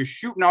ball was just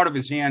shooting out of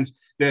his hands.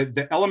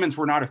 The elements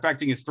were not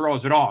affecting his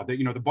throws at all.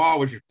 You know, the ball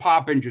was just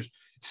popping, just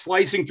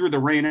slicing through the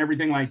rain,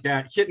 everything like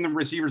that, hitting the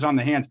receivers on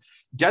the hands.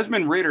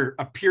 Desmond Ridder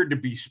appeared to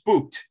be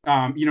spooked.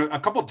 You know, a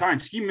couple of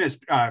times he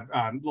missed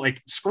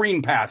like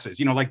screen passes,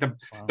 you know, like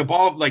the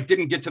ball like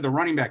didn't get to the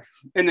running back.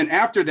 And then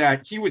after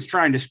that, he was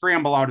trying to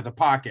scramble out of the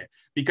pocket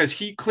because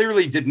he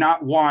clearly did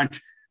not want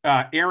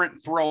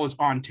errant throws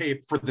on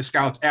tape for the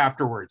scouts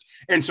afterwards.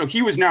 And so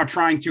he was now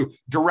trying to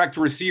direct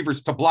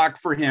receivers to block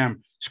for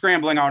him,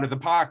 scrambling out of the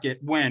pocket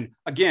when,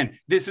 again,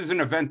 this is an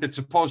event that's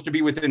supposed to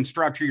be within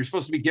structure. You're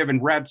supposed to be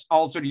giving reps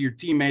also to your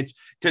teammates,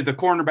 to the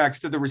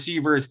cornerbacks, to the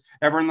receivers,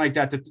 everyone like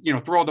that, to, you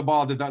know, throw the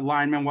ball to the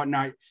linemen,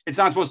 whatnot. It's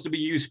not supposed to be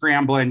you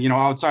scrambling, you know,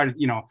 outside,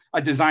 you know,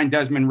 a designed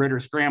Desmond Ridder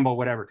scramble,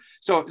 whatever.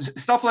 So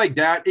stuff like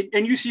that.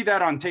 And you see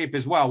that on tape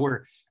as well,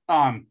 where,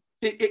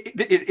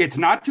 it's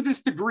not to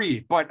this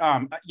degree, but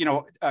you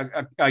know,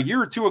 a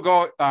year or two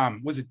ago,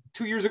 was it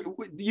 2 years ago?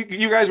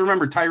 You guys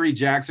remember Tyree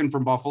Jackson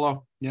from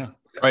Buffalo? Yeah.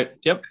 Right.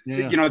 Yep.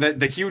 Yeah. You know,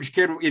 the huge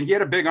kid, and he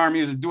had a big arm.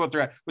 He was a dual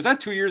threat. Was that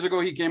 2 years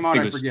ago he came out?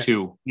 I forget.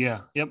 2.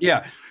 Yeah. Yep.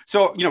 Yeah.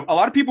 So, you know, a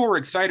lot of people were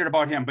excited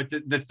about him, but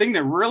the thing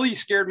that really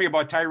scared me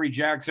about Tyree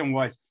Jackson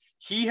was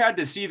he had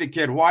to see the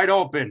kid wide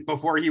open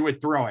before he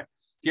would throw it.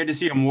 You had to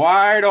see him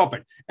wide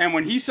open. And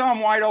when he saw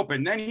him wide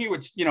open, then he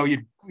would, you know,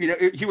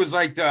 he was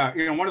like,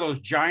 you know, one of those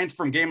giants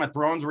from Game of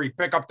Thrones where he'd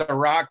pick up the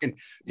rock and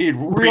he'd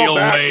reel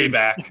way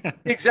back.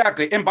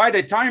 Exactly. And by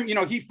the time, you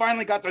know, he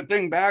finally got the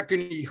thing back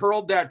and he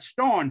hurled that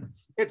stone,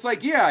 it's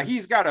like, yeah,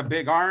 he's got a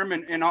big arm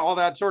and all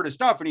that sort of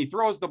stuff. And he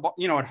throws the ball,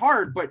 you know, it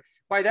hard, but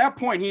by that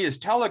point he has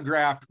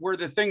telegraphed where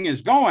the thing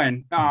is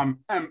going.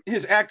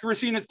 His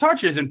accuracy and his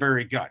touch isn't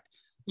very good.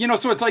 You know,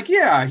 so it's like,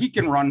 yeah, he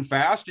can run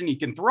fast and he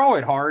can throw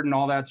it hard and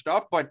all that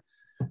stuff,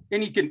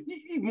 and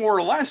he more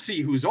or less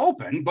see who's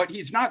open, but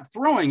he's not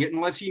throwing it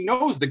unless he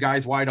knows the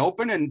guy's wide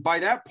open. And by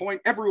that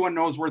point, everyone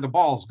knows where the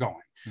ball's going.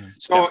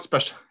 So yeah,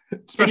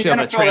 especially how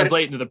that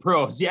translate into the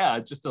pros. Yeah,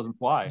 it just doesn't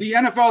fly. The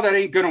NFL, that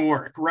ain't going to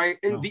work, right?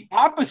 And the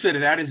opposite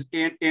of that is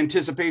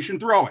anticipation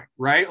throwing,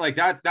 right? Like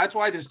that's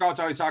why the scouts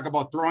always talk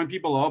about throwing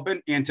people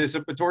open,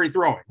 anticipatory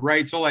throwing,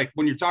 right? So like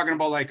when you're talking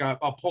about like a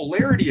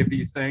polarity of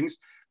these things,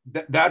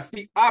 That's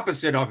the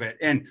opposite of it.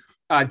 And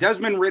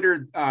Desmond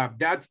Ridder,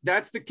 that's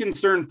the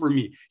concern for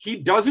me. He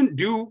doesn't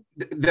do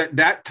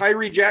that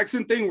Tyree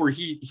Jackson thing where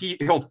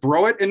he'll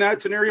throw it in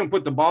that scenario and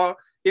put the ball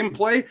in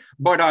play,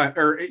 but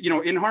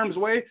in harm's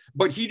way,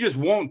 but he just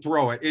won't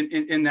throw it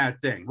in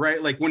that thing,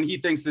 right? Like when he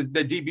thinks that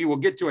the DB will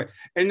get to it.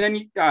 And then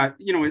in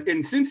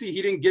Cincy,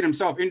 he didn't get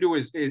himself into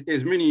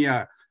as many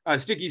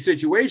sticky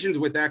situations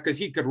with that because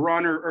he could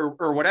run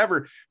or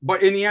whatever.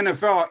 But in the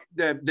NFL,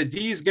 the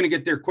D is going to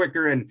get there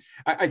quicker, and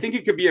I think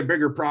it could be a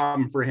bigger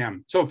problem for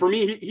him. So for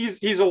me,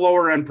 he's a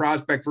lower end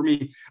prospect for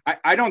me.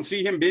 I don't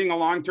see him being a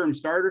long-term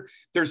starter.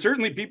 There's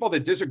certainly people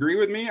that disagree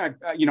with me.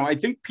 I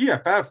think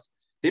PFF,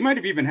 they might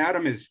have even had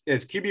him as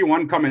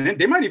QB1 coming in.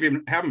 They might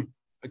even have him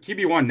a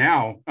QB1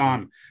 now.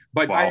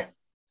 But wow.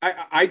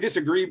 I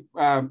disagree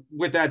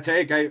with that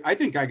take. I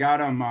think I got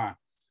him. I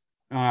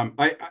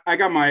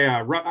got my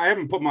I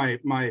haven't put my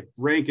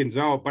rankings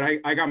out,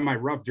 but I got my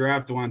rough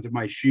draft ones in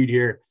my sheet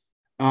here.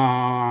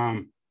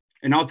 And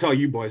I'll tell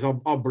you boys,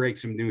 I'll break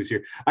some news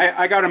here.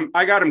 I got him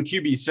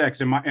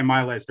QB6 in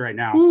my list right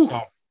now. Ooh.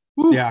 So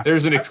yeah,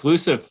 there's an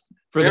exclusive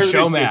for the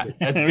show, Matt.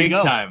 That's big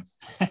time.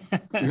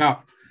 No.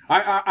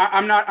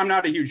 I'm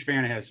not a huge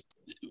fan of his.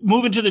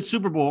 Moving to the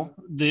Super Bowl,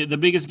 the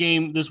biggest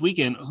game this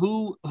weekend.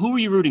 Who are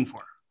you rooting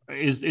for?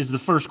 Is the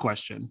first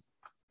question.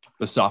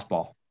 The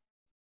softball.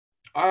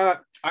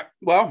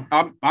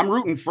 I'm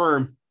rooting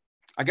for.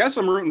 I guess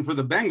I'm rooting for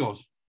the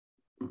Bengals.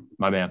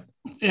 My man.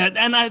 Yeah,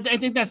 and I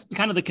think that's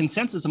kind of the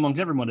consensus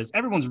amongst everyone is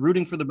everyone's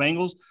rooting for the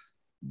Bengals,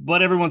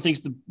 but everyone thinks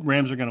the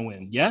Rams are going to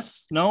win.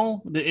 Yes?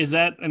 No? Is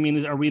that? I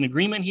mean, are we in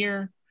agreement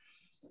here?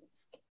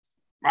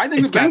 I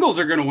think the Bengals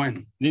are going to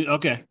win.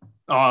 Okay.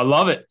 Oh, I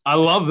love it. I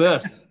love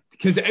this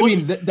because I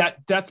mean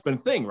that's been a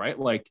thing, right?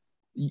 Like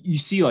you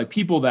see, like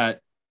people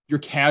that your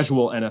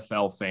casual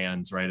NFL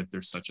fans, right? If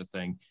there's such a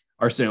thing,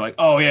 are saying like,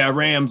 "Oh yeah,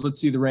 Rams. Let's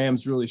see the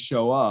Rams really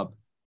show up."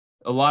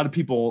 A lot of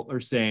people are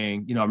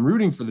saying, I'm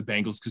rooting for the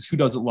Bengals because who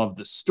doesn't love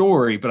the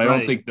story? But I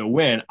don't think they'll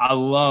win. I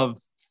love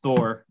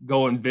Thor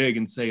going big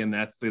and saying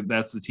that's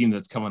the team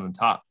that's coming on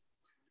top.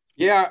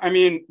 Yeah, I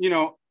mean,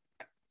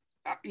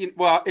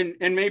 well,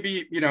 and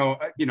maybe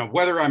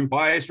whether I'm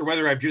biased or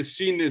whether I've just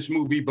seen this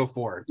movie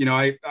before.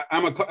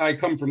 I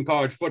come from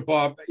college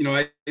football.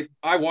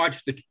 I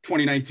watched the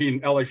 2019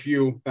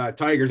 LSU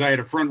Tigers. I had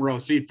a front row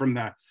seat from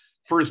the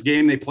first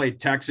game they played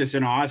Texas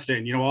in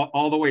Austin.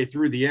 All the way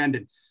through the end.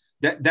 And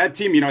that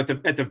team, at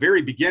the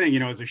very beginning,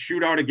 it was a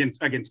shootout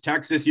against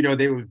Texas.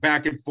 They was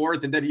back and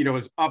forth, and then it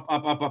was up.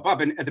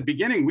 And at the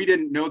beginning, we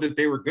didn't know that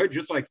they were good,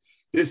 just like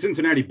this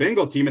Cincinnati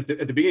Bengal team at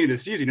the beginning of the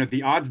season.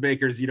 The odds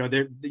makers,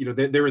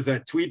 there was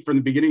that tweet from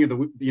the beginning of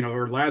the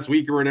or last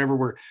week or whatever,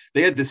 where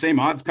they had the same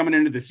odds coming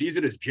into the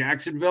season as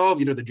Jacksonville.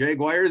 The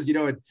Jaguars.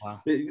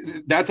 Wow.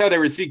 That's how they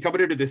were seen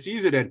coming into the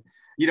season. And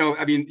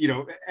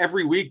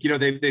every week,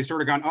 they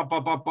sort of gone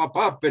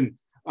up, and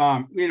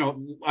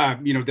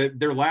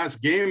their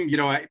last game,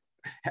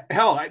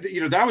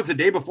 that was the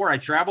day before I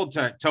traveled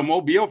to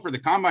Mobile for the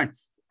combine.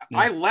 Yeah.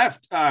 I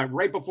left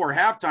right before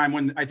halftime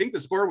when I think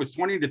the score was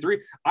 20-3.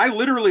 I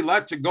literally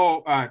left to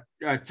go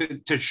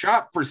to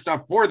shop for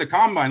stuff for the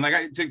combine,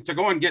 like to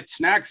go and get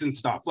snacks and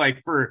stuff,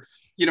 like for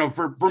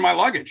my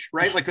luggage,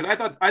 right? Like, because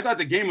I thought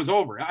the game was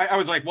over. I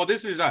was like, well,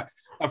 this is a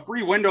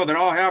free window that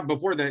I'll have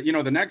before the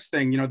next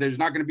thing. There's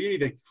not going to be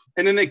anything,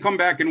 and then they come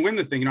back and win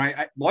the thing.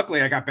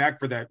 Luckily I got back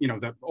for the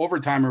the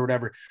overtime or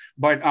whatever.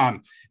 But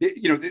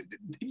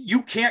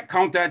you can't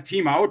count that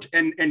team out.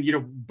 And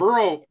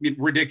Burrow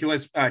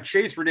ridiculous,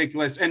 Chase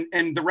ridiculous,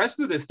 and the rest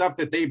of the stuff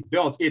that they've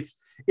built,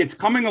 it's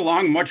coming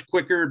along much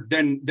quicker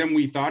than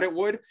we thought it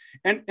would.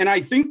 And I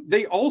think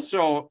they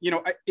also,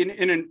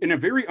 in a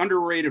very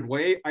underrated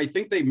way, I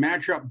think they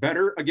match up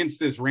better against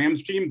this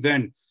Rams team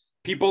than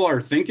people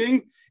are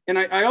thinking. And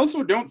I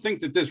also don't think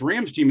that this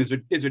Rams team is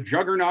a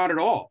juggernaut at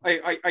all.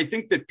 I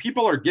think that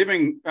people are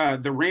giving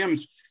the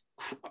Rams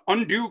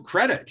undue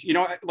credit,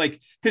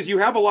 because you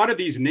have a lot of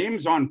these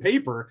names on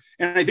paper,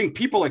 and I think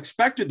people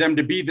expected them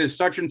to be this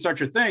such and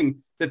such a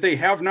thing that they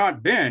have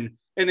not been.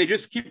 And they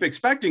just keep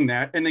expecting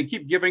that, and they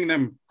keep giving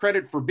them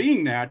credit for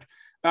being that.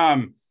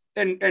 And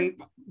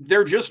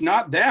they're just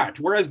not that.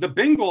 Whereas the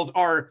Bengals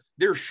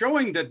they're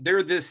showing that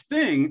they're this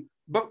thing,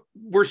 but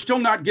we're still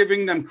not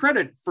giving them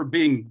credit for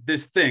being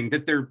this thing,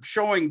 that they're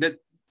showing that,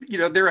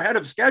 they're ahead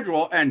of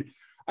schedule. And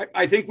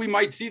I think we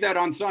might see that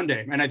on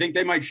Sunday. And I think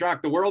they might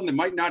shock the world, and it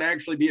might not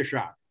actually be a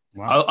shock.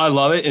 Wow. I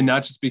love it. And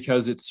not just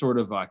because it sort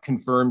of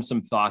confirmed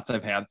some thoughts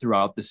I've had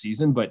throughout the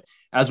season, but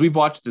as we've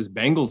watched this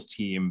Bengals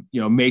team,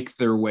 make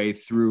their way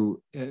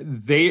through,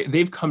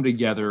 they've come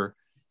together,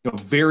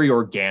 very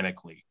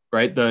organically,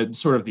 right?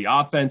 The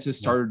offense has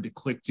started to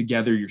click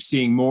together. You're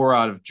seeing more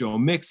out of Joe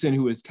Mixon,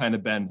 who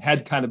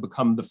had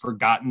become the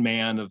forgotten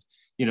man of,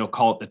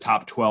 call it the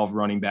top 12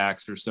 running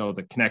backs or so.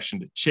 The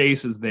connection to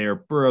Chase is there.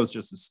 Burrow's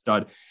just a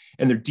stud,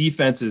 and their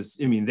defense is,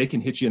 they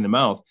can hit you in the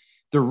mouth.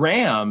 The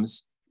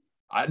Rams,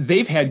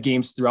 they've had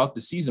games throughout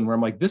the season where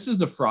I'm like, this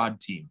is a fraud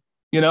team.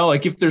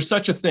 If there's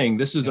such a thing,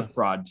 this is a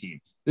fraud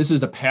team. This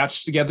is a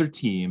patched together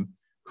team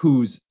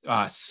whose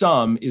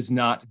sum is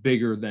not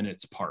bigger than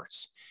its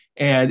parts.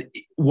 And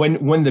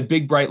when the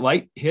big bright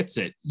light hits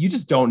it, you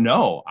just don't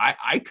know.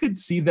 I could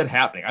see that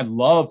happening. I'd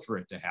love for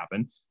it to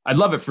happen. I'd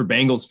love it for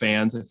Bengals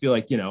fans. I feel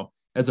like,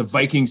 as a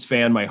Vikings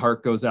fan, my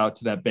heart goes out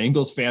to that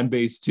Bengals fan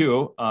base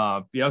too.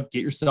 Get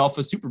yourself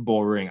a Super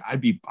Bowl ring.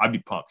 I'd be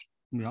pumped.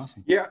 That'd be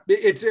awesome. Yeah,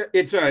 it's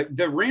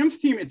the Rams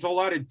team. It's a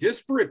lot of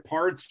disparate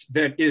parts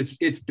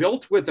it's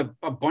built with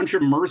a bunch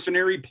of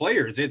mercenary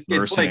players. It's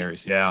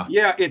mercenaries.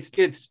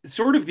 It's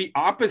sort of the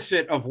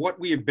opposite of what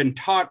we have been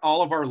taught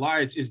all of our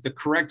lives is the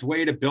correct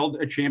way to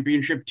build a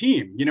championship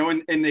team,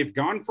 and they've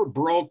gone for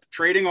broke,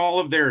 trading all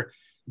of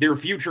their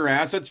future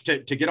assets to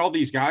get all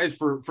these guys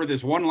for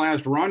this one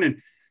last run.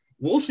 And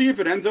we'll see if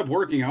it ends up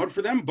working out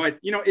for them. But,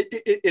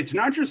 it's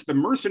not just the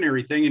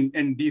mercenary thing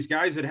and these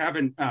guys that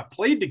haven't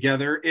played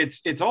together.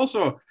 It's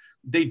also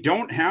they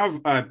don't have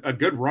a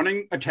good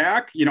running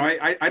attack.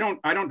 I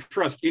don't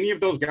trust any of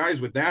those guys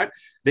with that.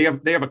 They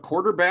have a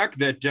quarterback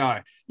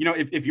that,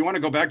 if you want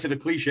to go back to the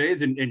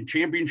cliches and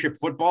championship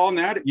football and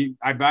that,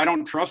 I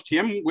don't trust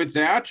him with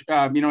that,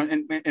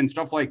 and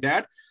stuff like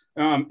that.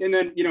 And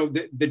then,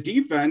 the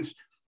defense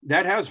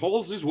that has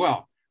holes as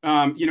well.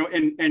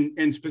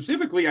 And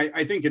specifically,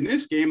 I think in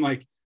this game,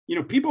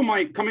 people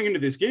coming into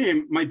this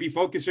game might be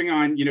focusing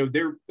on,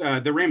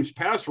 the Rams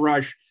pass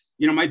rush,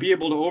 might be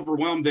able to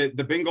overwhelm the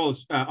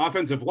Bengals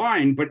offensive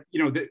line. But,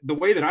 the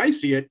way that I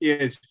see it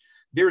is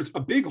there's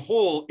a big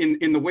hole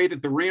in the way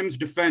that the Rams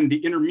defend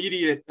the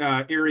intermediate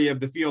area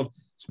of the field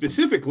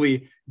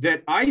specifically,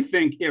 that I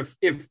think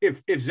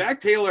if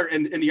Zach Taylor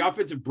and the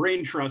offensive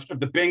brain trust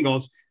of the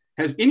Bengals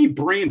has any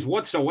brains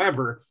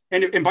whatsoever,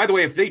 and by the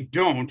way, if they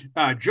don't,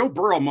 Joe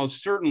Burrow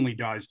most certainly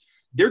does,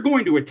 they're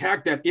going to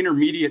attack that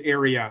intermediate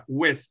area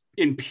with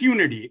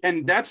impunity.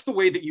 And that's the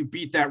way that you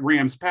beat that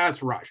Rams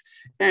pass rush.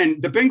 And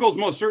the Bengals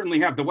most certainly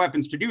have the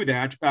weapons to do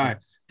that,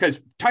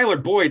 because Tyler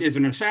Boyd is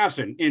an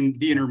assassin in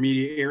the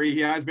intermediate area.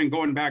 He has been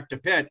going back to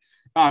Pitt.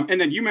 And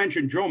then you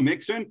mentioned Joe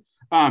Mixon.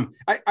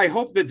 I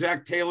hope that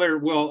Zach Taylor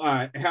will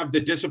have the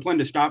discipline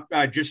to stop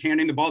just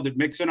handing the ball to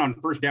Mixon on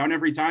first down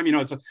every time.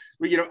 It's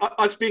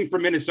us being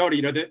from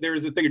Minnesota.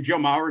 There's a thing of Joe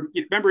Mauer.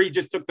 Remember, he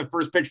just took the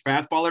first pitch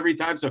fastball every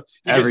time. So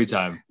every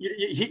time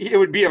it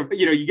would be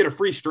you get a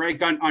free strike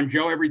on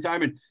Joe every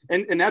time,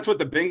 and that's what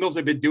the Bengals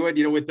have been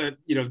doing. With the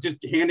just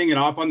handing it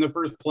off on the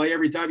first play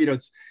every time.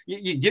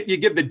 You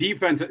give the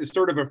defense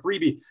sort of a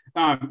freebie.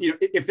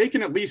 If they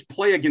can at least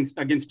play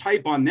against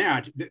type on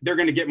that, they're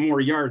going to get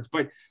more yards.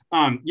 But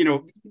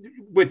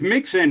with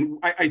Mixon,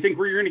 I think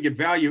where you're going to get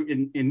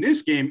value in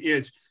this game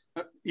is,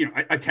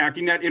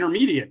 attacking that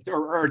intermediate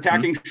or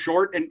attacking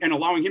short and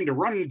allowing him to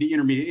run into the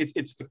intermediate.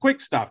 It's the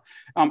quick stuff.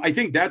 I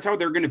think that's how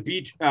they're going to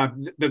beat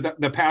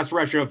the pass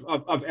rush of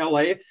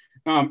LA.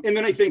 And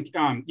then I think,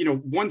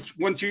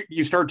 once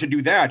you start to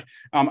do that,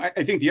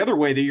 I think the other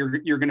way that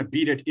you're going to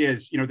beat it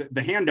is,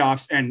 the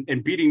handoffs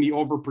and beating the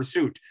over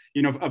pursuit,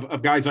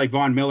 of guys like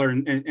Von Miller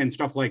and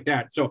stuff like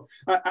that. So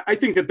I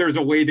think that there's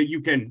a way that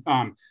you can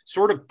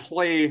sort of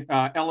play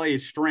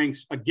LA's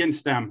strengths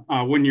against them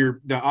when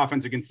you're the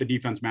offense against the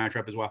defense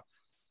matchup as well.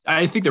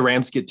 I think the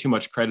Rams get too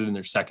much credit in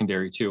their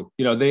secondary too.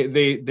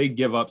 They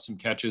give up some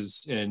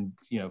catches, and,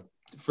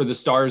 for the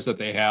stars that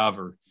they have,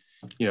 or,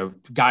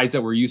 guys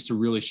that were used to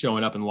really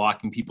showing up and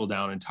locking people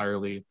down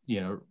entirely,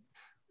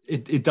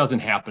 it doesn't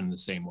happen the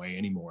same way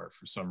anymore.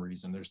 For some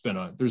reason, there's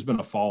been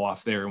a fall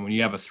off there. And when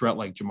you have a threat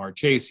like Jamar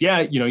Chase,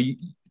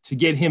 to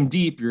get him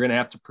deep, you're going to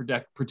have to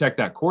protect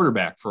that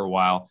quarterback for a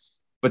while,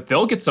 but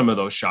they'll get some of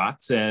those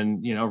shots.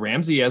 And,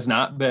 Ramsey has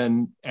not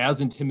been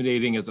as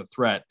intimidating as a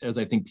threat as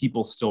I think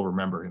people still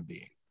remember him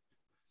being.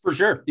 For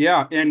sure.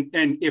 Yeah. And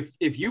if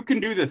you can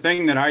do the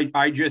thing that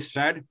I just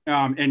said,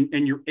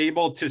 and you're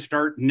able to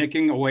start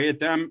nicking away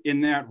at them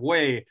in that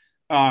way,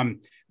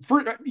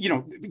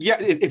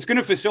 it's going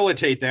to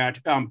facilitate that.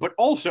 But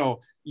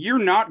also,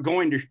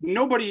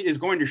 nobody is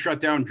going to shut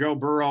down Joe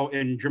Burrow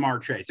and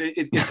Jamar Chase.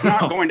 It's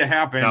not going to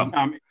happen.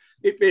 No.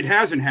 It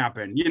hasn't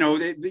happened.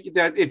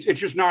 It's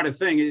just not a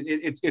thing.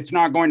 It's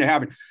not going to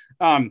happen.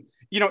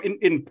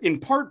 In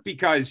part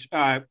because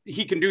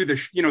he can do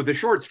the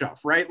short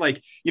stuff, right?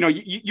 Like,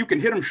 you can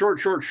hit him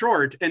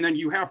short, and then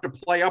you have to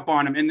play up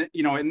on him,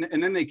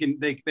 and then they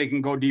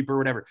can go deeper or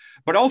whatever.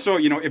 But also,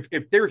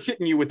 if they're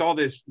hitting you with all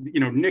this,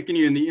 nicking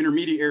you in the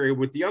intermediate area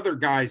with the other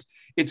guys,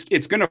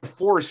 it's going to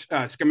force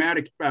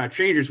schematic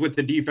changes with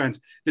the defense.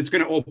 That's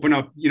going to open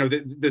up,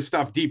 the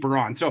stuff deeper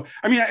on. So,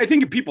 I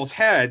think in people's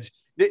heads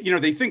that,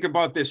 they think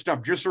about this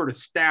stuff just sort of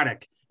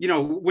static.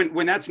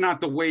 When that's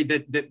not the way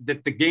that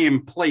the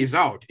game plays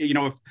out.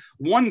 If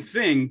one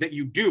thing that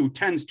you do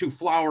tends to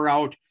flower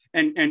out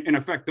and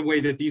affect the way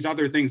that these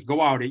other things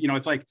go out,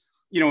 it's like,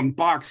 in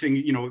boxing,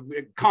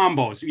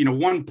 combos,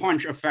 one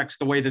punch affects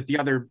the way that the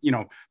other,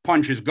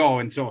 punches go.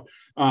 And so,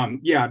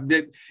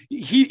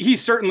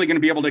 he's certainly going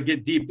to be able to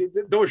get deep.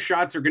 Those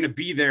shots are going to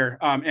be there.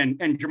 And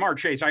Jamar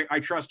Chase,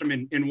 I trust him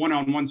in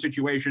one-on-one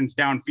situations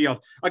downfield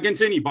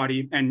against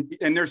anybody. And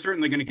they're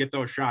certainly going to get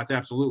those shots.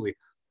 Absolutely.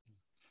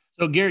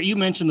 So Garrett, you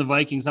mentioned the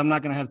Vikings. I'm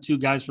not going to have two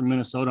guys from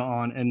Minnesota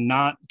on and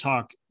not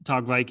talk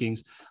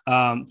Vikings.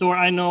 Thor,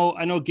 I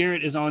know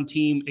Garrett is on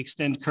team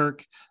extend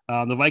Kirk.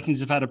 The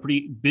Vikings have had a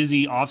pretty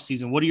busy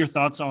offseason. What are your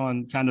thoughts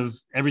on kind of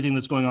everything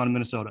that's going on in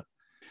Minnesota?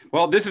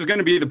 Well, this is going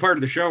to be the part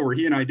of the show where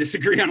he and I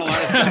disagree on a lot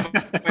of stuff.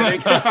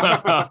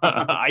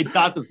 I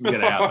thought this was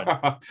going to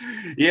happen.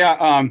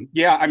 Yeah.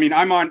 I mean,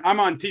 I'm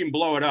on team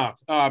blow it up.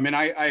 And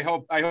I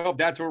hope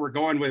that's where we're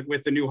going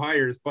with the new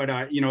hires. But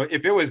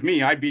if it was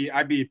me, I'd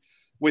be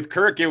with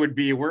Kirk. It would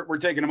be we're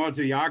taking him out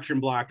to the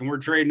auction block and we're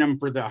trading him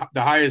for the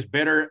highest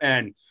bidder.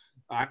 And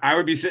I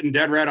would be sitting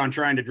dead red on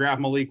trying to draft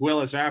Malik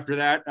Willis after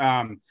that.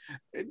 The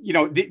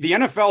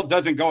NFL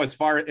doesn't go as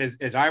far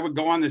as I would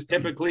go on this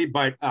typically,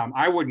 but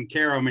I wouldn't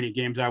care how many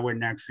games I win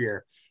next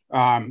year.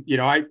 I'd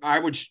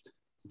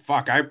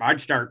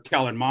start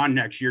Kellen Mond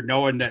next year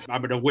knowing that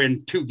I'm going to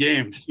win 2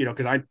 games,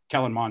 because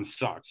Kellen Mond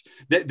sucks.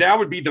 That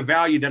would be the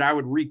value that I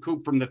would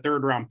recoup from the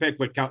 3rd round pick.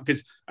 But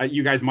because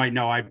you guys might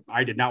know,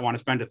 I did not want to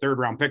spend a 3rd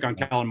round pick on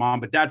Kellen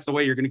Mond, but that's the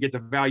way you're going to get the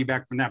value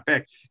back from that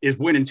pick is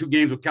winning 2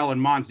 games with Kellen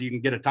Mond. So you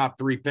can get a top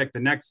 3 pick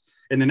in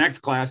the next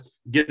class,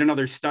 get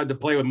another stud to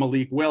play with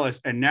Malik Willis.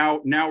 And now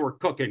we're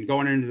cooking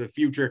going into the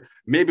future.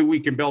 Maybe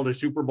we can build a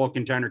Super Bowl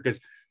contender because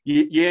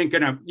you ain't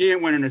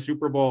winning a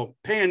Super Bowl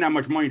paying that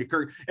much money to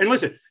Kirk. And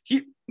listen,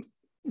 Garrett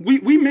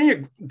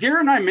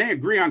and I may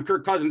agree on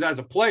Kirk Cousins as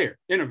a player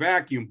in a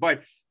vacuum,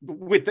 but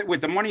with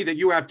the money that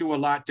you have to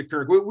allot to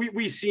Kirk,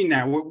 we've seen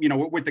that,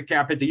 with the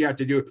cap hit that you have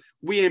to do,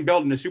 we ain't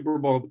building a Super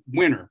Bowl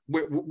winner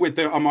with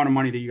the amount of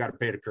money that you got to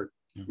pay to Kirk.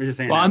 We're just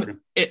saying. Well,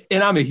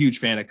 I'm a huge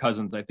fan of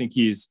Cousins. I think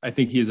he's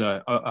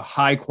a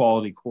high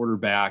quality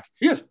quarterback.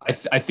 Yes.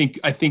 I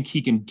think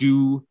he can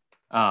do.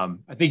 I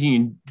think he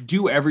can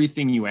do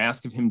everything you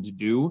ask of him to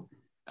do,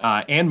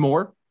 and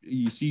more.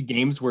 You see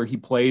games where he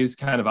plays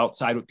kind of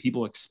outside what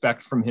people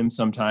expect from him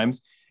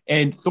sometimes.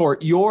 And Thor,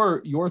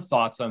 your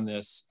thoughts on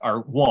this are,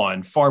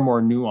 one, far more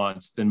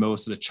nuanced than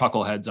most of the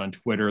chuckleheads on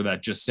Twitter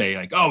that just say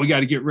like, "Oh, we got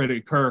to get rid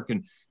of Kirk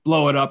and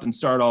blow it up and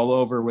start all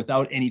over,"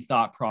 without any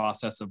thought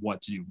process of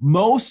what to do.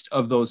 Most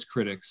of those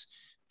critics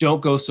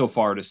don't go so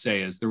far to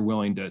say as they're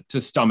willing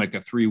to stomach a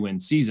 3-win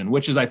season,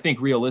 which is, I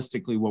think,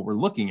 realistically what we're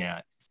looking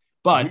at.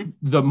 But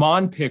the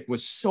Mond pick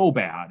was so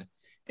bad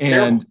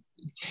and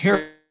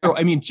terrible.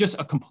 I mean, just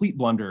a complete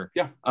blunder.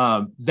 Yeah.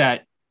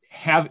 That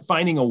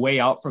finding a way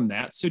out from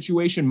that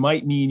situation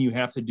might mean you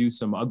have to do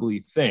some ugly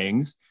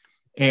things.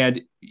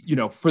 And,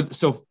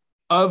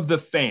 of the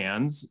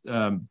fans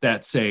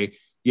that say,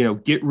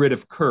 get rid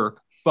of Kirk,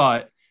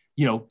 but,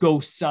 go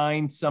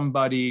sign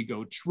somebody,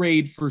 go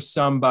trade for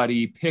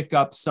somebody, pick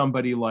up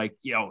somebody like,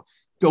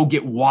 go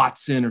get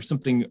Watson or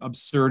something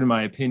absurd, in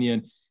my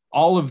opinion.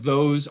 All of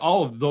those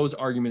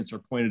arguments are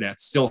pointed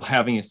at still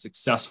having a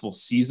successful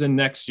season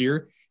next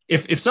year.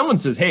 If someone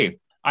says, "Hey,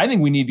 I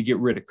think we need to get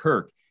rid of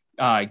Kirk,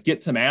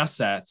 get some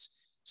assets,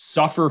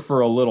 suffer for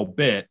a little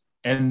bit,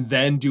 and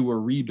then do a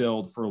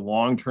rebuild for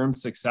long-term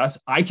success,"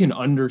 I can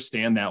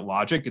understand that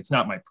logic. It's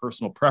not my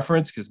personal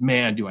preference because,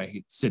 man, do I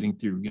hate sitting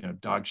through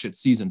dog shit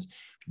seasons.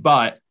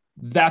 But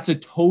that's a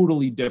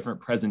totally different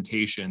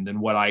presentation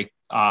than what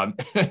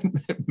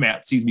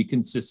Matt sees me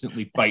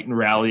consistently fight and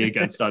rally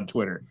against on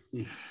Twitter.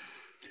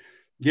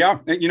 Yeah.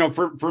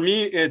 For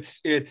me, it's,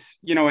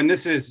 and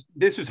this is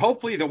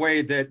hopefully the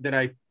way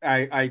that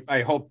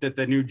I hope that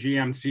the new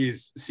GM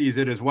sees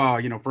it as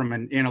well, from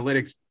an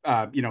analytics,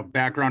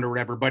 background or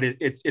whatever, but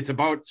it's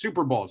about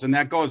Super Bowls, and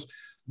that goes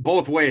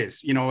both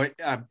ways.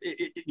 Whether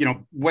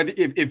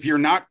if you're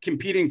not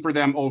competing for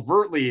them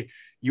overtly,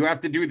 you have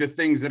to do the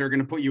things that are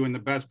going to put you in the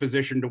best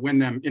position to win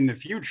them in the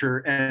future.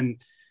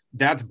 And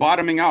that's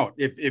bottoming out.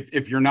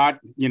 If you're not,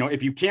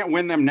 if you can't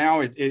win them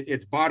now,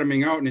 it's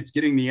bottoming out, and it's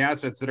getting the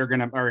assets that are going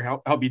to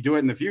help you do it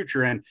in the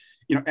future. And,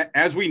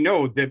 as we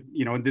know that,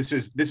 this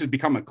has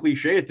become a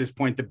cliche at this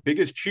point, the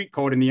biggest cheat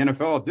code in the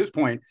NFL at this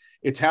point,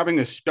 it's having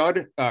a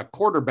stud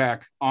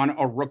quarterback on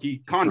a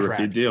rookie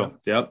contract. Rookie deal.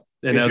 Yep.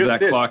 And as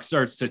that clock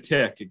starts to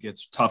tick, it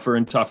gets tougher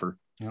and tougher.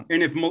 Yep.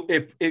 And if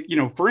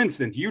for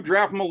instance, you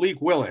draft Malik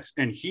Willis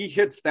and he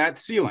hits that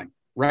ceiling,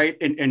 right.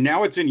 And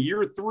now it's in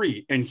year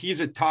 3 and he's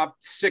a top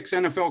 6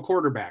 NFL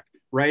quarterback,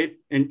 right.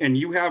 And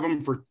you have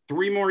him for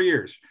 3 more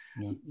years.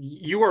 Yeah.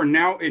 You are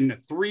now in a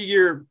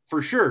 3-year,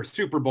 for sure,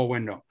 Super Bowl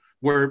window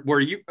where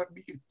you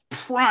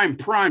prime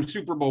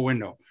Super Bowl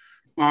window.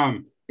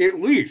 At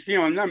least,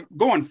 and then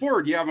going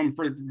forward, you have them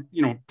for,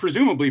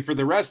 presumably for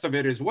the rest of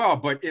it as well.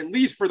 But at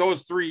least for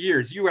those 3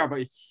 years, you have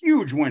a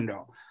huge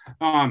window.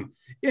 And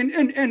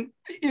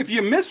if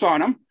you miss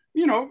on them,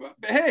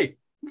 hey,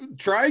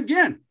 try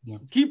again. Yeah.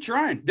 Keep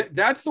trying.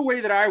 That's the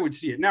way that I would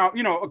see it. Now,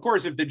 of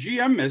course, if the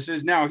GM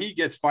misses, now he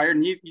gets fired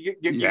and you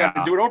got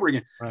to do it over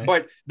again. Right.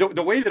 But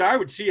the way that I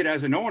would see it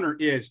as an owner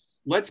is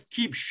let's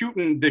keep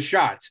shooting the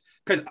shots.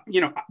 Because,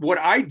 what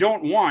I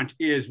don't want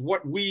is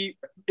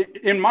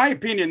in my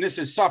opinion, this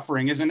is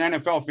suffering as an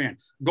NFL fan,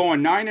 going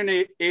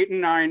 9-8,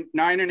 8-9,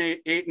 9-8,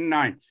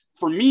 8-9.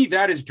 For me,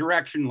 that is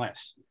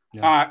directionless.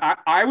 Yeah.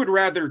 I would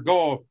rather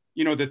go,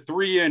 the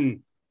 3-4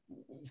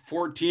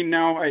 14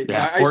 now. I 14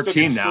 still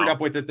get screwed now. up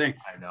with the thing.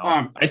 I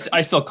know.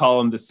 I still call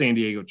them the San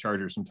Diego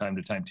Chargers from time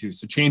to time too.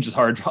 So change is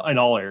hard in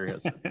all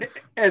areas.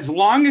 As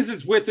long as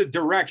it's with a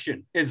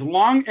direction, as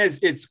long as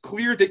it's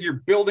clear that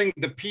you're building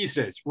the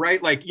pieces,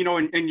 right? Like, you know,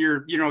 and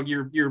you're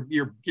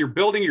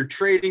building, you're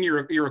trading,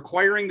 you're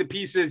acquiring the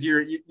pieces,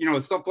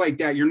 stuff like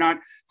that. You're not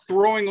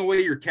throwing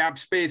away your cap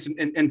space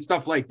and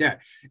stuff like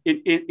that.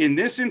 In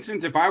this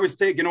instance, if I was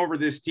taking over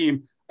this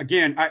team,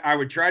 again, I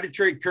would try to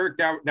trade Kirk.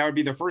 That would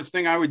be the first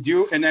thing I would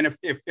do. And then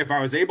if I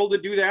was able to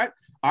do that,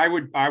 I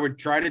would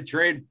try to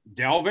trade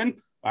Delvin.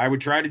 I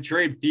would try to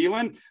trade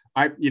Thielen.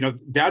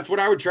 That's what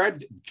I would try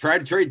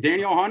to trade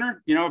Daniel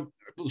Hunter.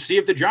 See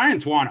if the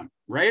Giants want him,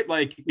 right?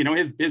 Like,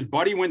 his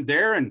buddy went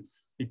there and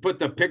he put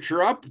the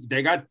picture up.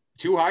 They got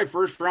 2 high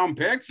first round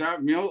picks.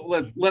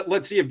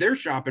 Let's see if they're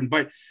shopping.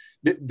 But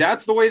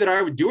that's the way that I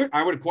would do it.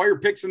 I would acquire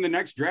picks in the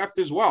next draft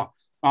as well.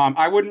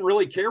 I wouldn't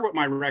really care what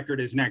my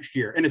record is next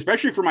year. And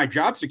especially for my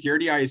job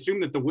security, I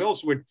assume that the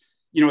Wills would,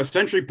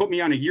 essentially put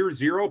me on a year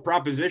 0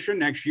 proposition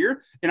next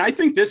year. And I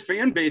think this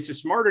fan base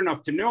is smart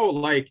enough to know,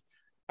 like,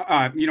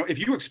 if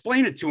you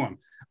explain it to them,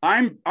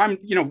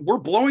 we're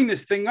blowing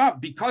this thing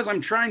up because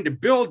I'm trying to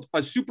build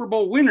a Super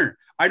Bowl winner.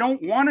 I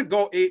don't want to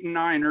go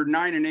 8-9 or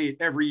 9-8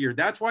 every year.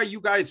 That's why you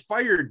guys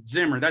fired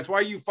Zimmer. That's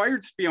why you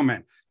fired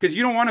Spielman, because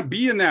you don't want to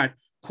be in that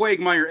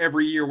quagmire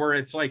every year where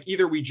it's like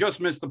either we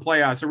just miss the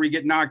playoffs or we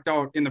get knocked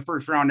out in the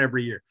first round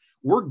every year.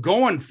 We're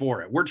going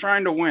for it. We're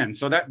trying to win.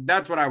 So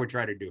that's what I would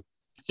try to do.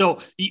 So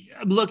you've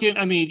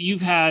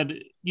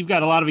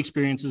got a lot of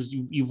experiences.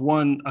 You've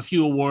won a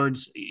few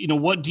awards.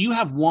 What do you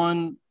have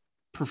one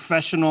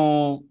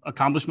professional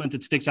accomplishment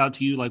that sticks out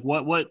to you? Like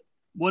what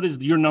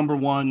is your number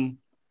one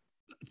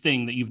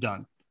thing that you've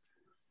done?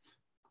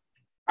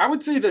 I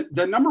would say that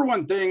the number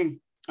one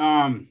thing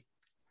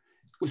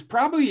was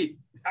probably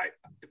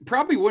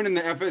winning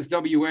the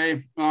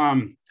FSWA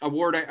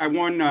award. I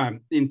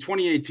won in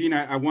 2018.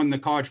 I won the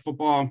College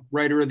Football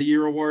Writer of the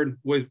Year award.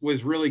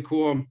 Was really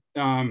cool.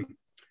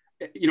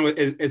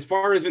 As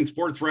far as in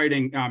sports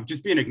writing,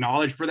 just being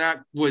acknowledged for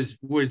that was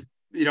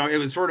it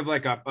was sort of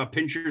like a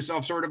pinch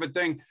yourself sort of a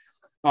thing.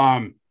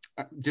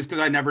 Just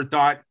because I never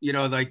thought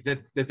like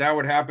that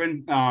would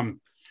happen.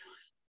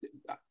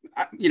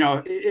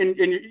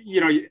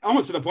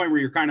 Almost to the point where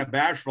you're kind of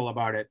bashful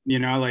about it.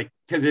 Like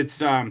because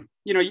it's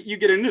you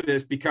get into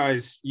this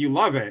because you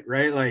love it,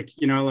 right?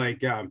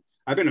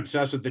 I've been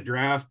obsessed with the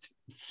draft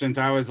since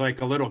I was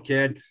like a little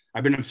kid.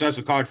 I've been obsessed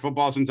with college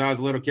football since I was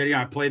a little kid.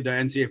 I played the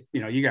NCAA,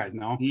 you guys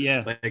know.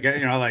 Yeah. Like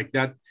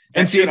that.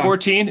 NCAA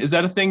 14, is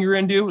that a thing you're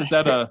into? Is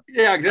that a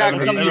yeah,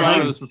 exactly. I've never heard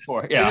of this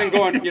before. Yeah. And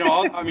then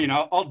going,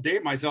 I'll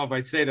date myself.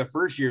 I'd say the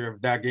first year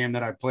of that game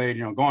that I played,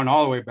 going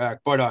all the way back.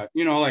 But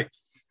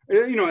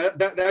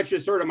that's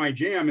just sort of my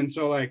jam. And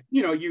so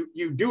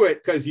you do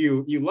it because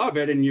you love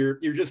it and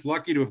you're just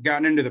lucky to have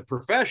gotten into the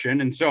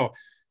profession. And so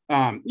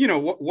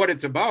what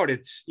it's about,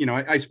 it's,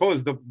 I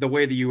suppose the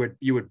way that you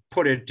would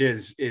put it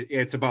is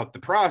it's about the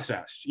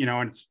process,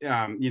 and it's,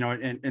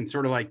 and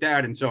sort of like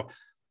that. And so,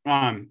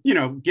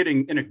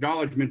 getting an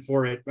acknowledgement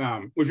for it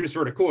was just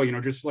sort of cool,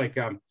 just like,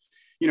 an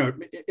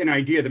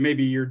idea that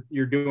maybe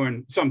you're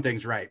doing some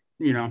things right,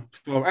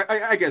 so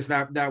I guess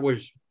that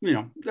was,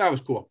 that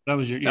was cool. That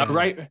was your,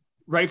 right.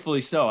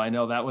 Rightfully so. I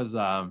know that was,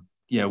 a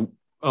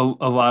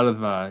lot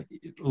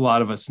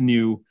of us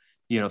knew,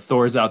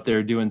 Thor's out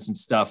there doing some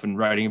stuff and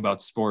writing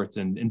about sports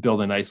and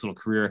building a nice little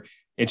career.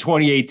 In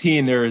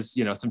 2018, there's,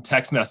 some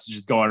text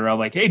messages going around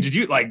like, hey, did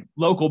you like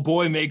local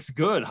boy makes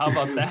good? How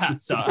about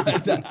that? So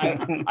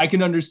I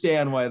can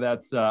understand why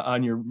that's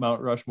on your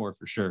Mount Rushmore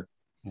for sure.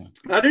 Yeah.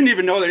 I didn't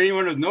even know that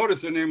anyone was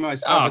noticing any of my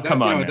stuff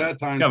at that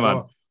time. Come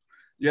on.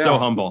 Yeah. So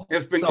humble.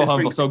 It's been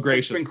so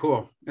gracious.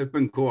 It's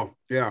been cool.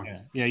 Yeah.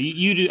 Yeah.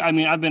 You do. I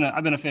mean, I've been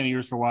a fan of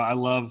yours for a while. I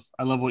love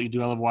what you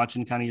do. I love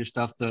watching kind of your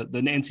stuff. The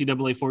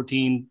NCAA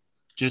 14,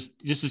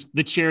 just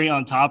the cherry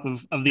on top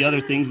of the other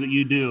things that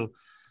you do.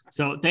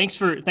 So thanks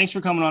for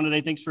coming on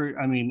today. Thanks for,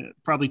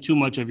 probably too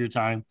much of your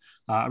time.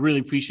 I really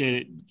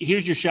appreciate it.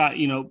 Here's your shot,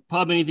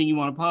 pub, anything you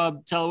want to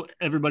pub, tell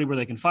everybody where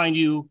they can find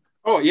you.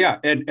 Oh, yeah.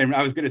 And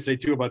I was going to say,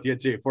 too, about the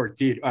NCAA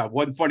 14.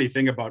 One funny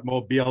thing about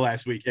Mobile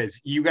last week is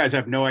you guys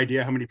have no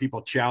idea how many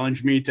people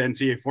challenged me to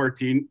NCAA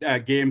 14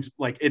 games,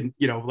 like in,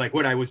 like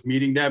when I was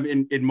meeting them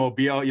in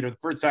Mobile, the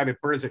first time in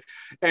person.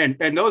 And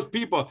those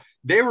people,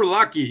 they were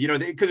lucky,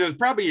 because it was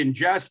probably in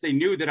jest. They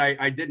knew that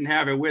I didn't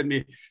have it with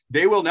me.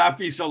 They will not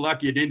be so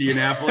lucky in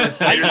Indianapolis.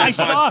 I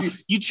saw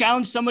you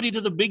challenged somebody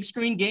to the big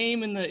screen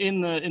game in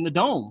the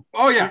dome.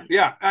 Oh, yeah.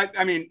 Yeah.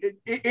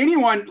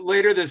 Anyone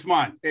later this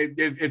month,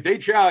 if they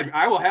challenge,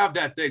 I will have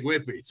that thing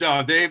with me.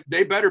 So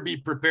they better be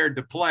prepared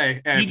to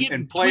play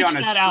and play on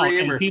a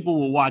stream. And people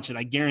will watch it.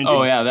 I guarantee.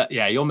 Oh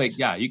yeah. You'll make,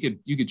 you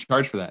could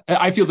charge for that.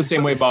 I feel the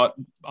same way about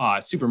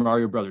Super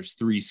Mario Brothers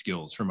 3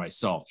 skills for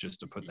myself,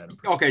 just to put that in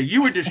perspective. Okay.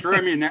 You would destroy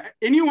me in that.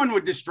 Anyone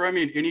would destroy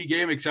me in any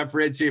game except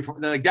for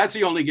NCAA. Like that's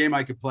the only game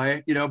I could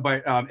play,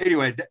 but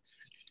anyway,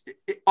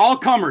 all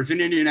comers in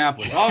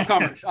Indianapolis, all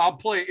comers. I'll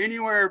play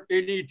anywhere,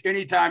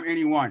 anytime,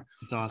 anyone.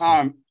 That's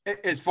awesome.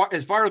 as far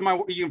as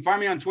you can find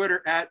me on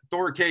Twitter at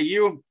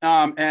ThorKU,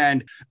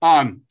 and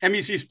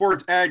MEC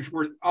Sports Edge,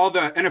 where all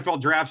the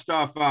NFL draft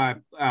stuff,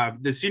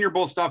 the Senior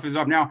Bowl stuff is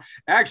up now.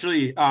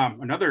 Actually,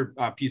 another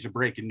piece of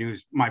breaking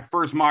news: my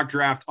first mock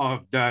draft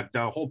of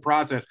the whole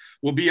process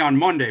will be on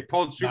Monday,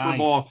 post Super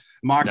Bowl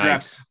mock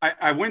draft.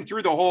 I went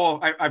through the whole.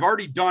 I've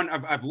already done.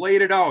 I've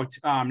laid it out.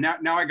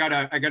 Now I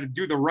gotta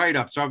do the write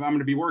up. So I'm going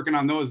to be working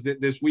on those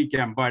this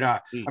weekend. But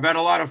I've had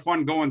a lot of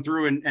fun going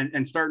through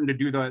and starting to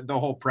do the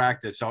whole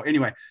practice. So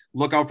anyway,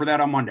 look out for that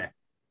on Monday.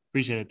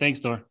 Appreciate it. Thanks,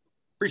 Thor.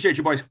 Appreciate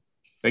you, boys.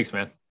 Thanks,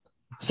 man.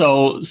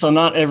 So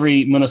not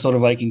every Minnesota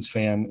Vikings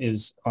fan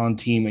is on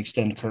team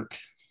extend Kirk.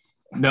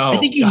 No, I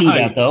think you knew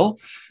that though.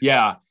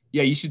 Yeah.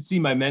 You should see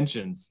my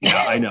mentions.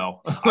 Yeah, I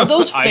know. Are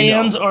those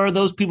fans or are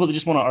those people that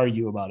just want to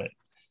argue about it?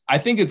 I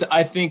think,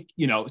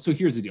 so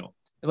here's the deal.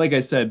 Like I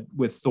said,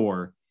 with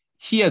Thor,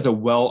 he has a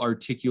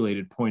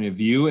well-articulated point of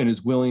view and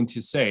is willing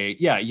to say,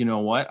 yeah, you know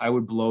what? I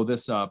would blow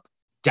this up,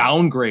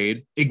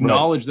 downgrade,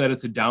 acknowledge that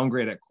it's a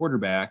downgrade at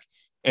quarterback,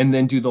 and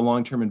then do the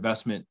long-term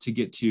investment to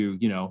get to,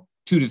 2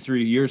 to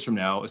 3 years from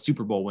now, a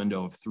Super Bowl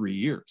window of 3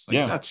 years.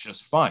 That's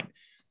just fine.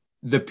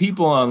 The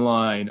people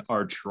online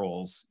are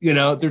trolls, they're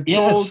trolls.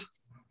 Yes.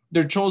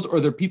 They're trolls, or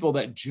they're people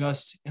that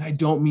just, and I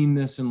don't mean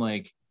this in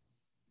like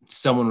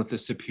someone with a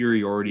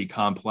superiority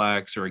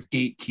complex or a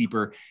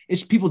gatekeeper.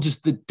 It's people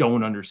just that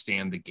don't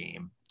understand the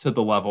game to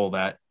the level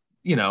that,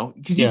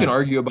 because you can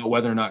argue about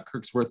whether or not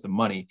Kirk's worth the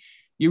money.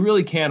 You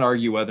really can't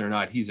argue whether or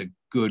not he's a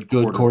good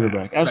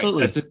quarterback.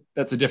 Absolutely. Right.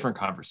 That's a different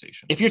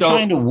conversation. If you're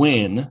trying to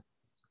win,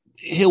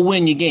 he'll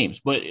win you games.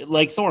 But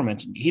like Thor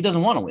mentioned, he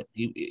doesn't want to win.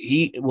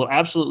 He will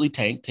absolutely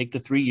take the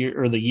 3 year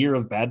or the year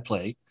of bad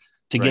play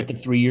to get the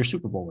 3 year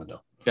Super Bowl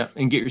window. Yeah.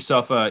 And get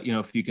yourself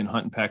if you can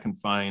hunt and peck and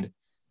find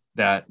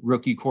that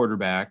rookie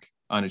quarterback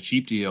on a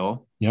cheap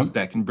deal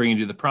that can bring you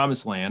to the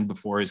promised land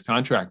before his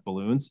contract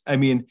balloons. I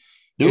mean,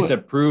 it's a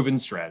proven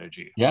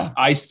strategy. Yeah.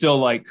 I still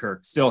like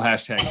Kirk. Still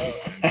hashtag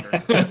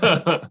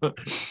Kirk.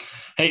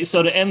 Hey,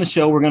 so to end the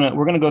show, we're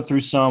gonna go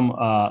through some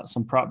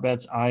prop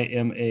bets. I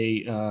am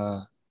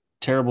a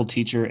terrible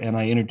teacher, and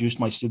I introduced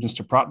my students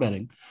to prop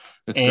betting.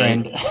 That's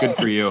great. Good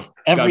for you.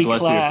 Every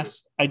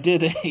class, I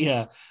did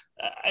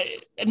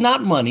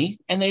not money,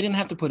 and they didn't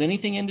have to put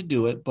anything in to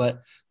do it.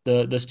 But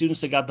the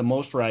students that got the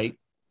most right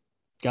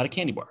got a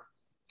candy bar.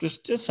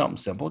 Just something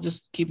simple.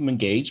 Just keep them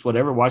engaged.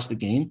 Whatever. Watch the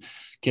game.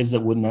 Kids that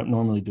wouldn't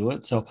normally do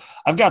it. So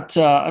I've got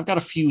a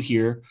few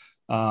here.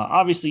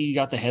 Obviously, you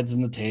got the heads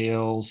and the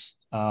tails.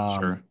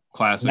 Sure.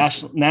 Classic.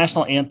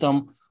 National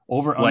anthem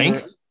over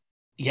length. Under.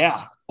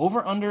 Yeah,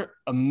 over under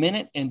a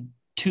minute and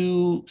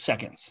 2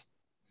 seconds.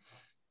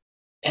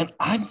 And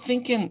I'm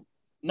thinking,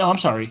 no, I'm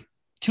sorry,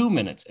 2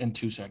 minutes and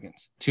 2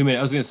 seconds. 2 minutes.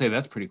 I was going to say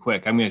that's pretty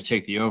quick. I'm going to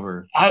take the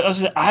over. I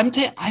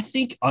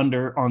think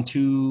under on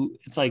 2.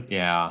 It's like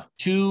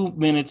 2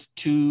 minutes,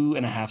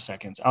 2.5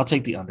 seconds. I'll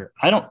take the under.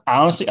 I don't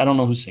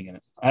know who's singing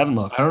it. I haven't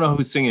looked. I don't know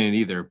who's singing it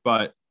either,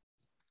 but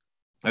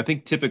I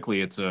think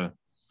typically it's a.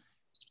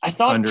 I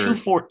thought under.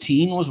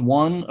 2:14 was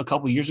one a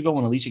couple of years ago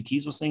when Alicia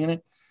Keys was singing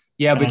it.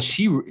 Yeah, but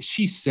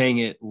she sang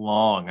it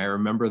long. I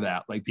remember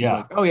that. Like people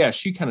like, oh yeah,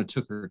 she kind of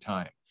took her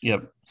time.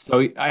 Yep.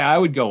 So I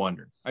would go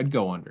under. I'd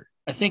go under.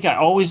 I think I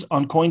always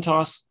on coin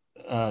toss,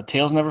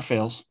 tails never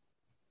fails.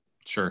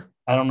 Sure.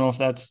 I don't know if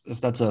that's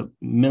a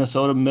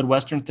Minnesota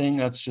Midwestern thing.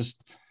 That's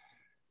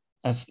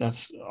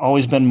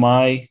always been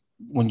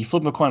when you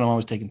flip a coin, I'm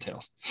always taking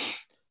tails.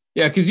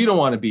 Yeah, because you don't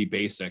want to be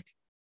basic.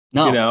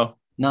 No.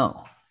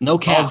 No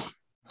cap.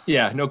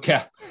 No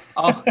cap.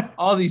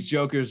 All these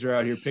jokers are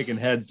out here picking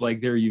heads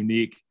like they're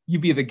unique. You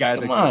be the guy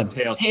that gets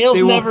tails.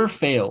 Tails never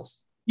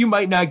fails. You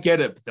might not get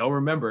it, but they'll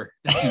remember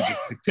that dude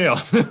just picked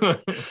tails.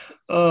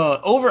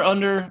 Over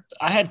under.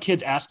 I had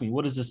kids ask me,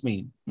 what does this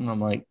mean? And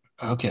I'm like,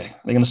 okay,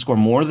 they're going to score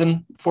more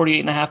than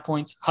 48.5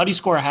 points. How do you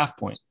score a half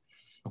point?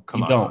 Oh,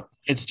 come on. Don't.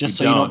 It's just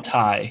you don't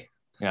tie.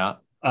 Yeah.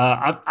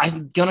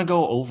 I'm going to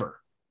go over.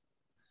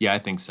 Yeah, I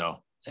think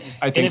so.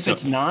 And if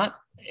it's not,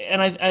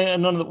 and I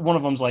one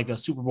of them's like a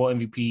Super Bowl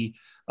MVP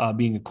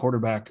being a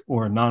quarterback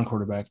or a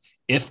non-quarterback.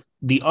 If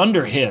the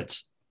under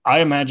hits, I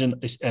imagine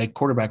a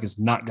quarterback is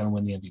not going to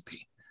win the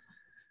MVP.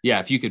 Yeah,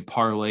 if you could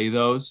parlay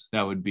those,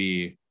 that would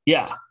be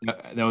that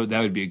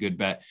would be a good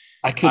bet.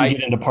 I couldn't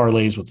get into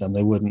parlays with them.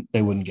 They wouldn't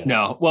get it.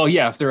 No. Well,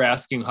 yeah, if they're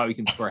asking how you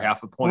can score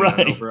half a point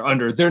over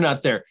under, they're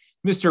not there.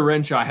 Mr.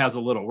 Renshaw has a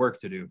little work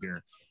to do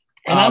here.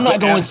 And I'm not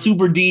going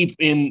super deep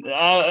in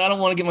I don't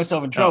want to get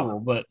myself in trouble,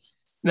 but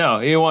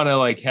no, you want to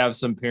like have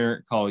some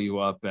parent call you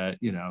up at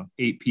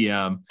 8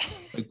 p.m.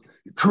 like,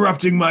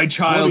 corrupting my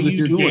child with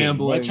your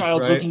gambling. My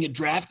child's looking at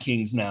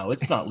DraftKings now.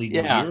 It's not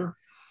legal here.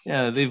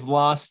 Yeah, they've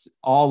lost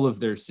all of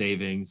their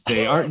savings.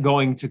 They aren't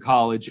going to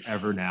college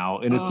ever now,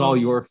 and it's all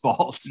your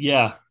fault.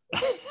 Yeah.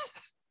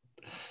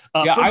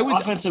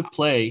 Offensive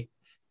play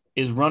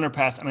is run or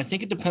pass, and I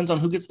think it depends on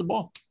who gets the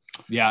ball.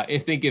 Yeah, I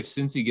think if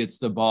Cincy gets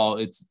the ball,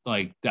 it's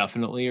like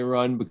definitely a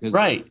run because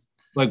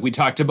like we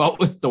talked about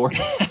with Thor.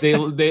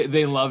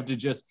 They love to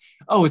just,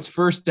 oh, it's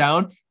first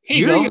down.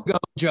 Here you go,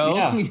 Joe.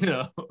 Yeah. You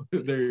know,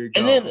 there you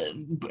go. And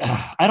then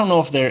I don't know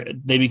if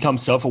they become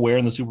self-aware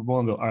in the Super Bowl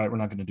and go, all right, we're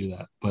not going to do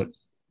that. But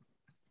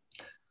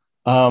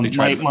they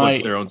try to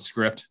flip their own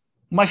script.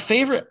 My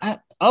favorite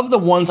of the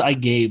ones I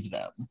gave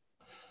them,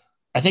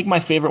 I think my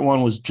favorite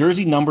one was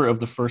jersey number of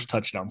the first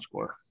touchdown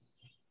score.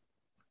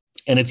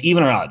 And it's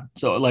even or odd.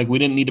 So like we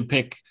didn't need to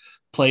pick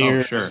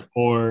players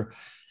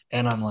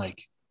and I'm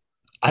like,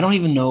 I don't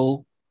even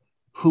know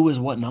who is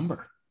what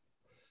number.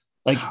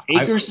 Like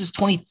Akers is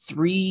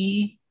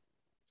 23.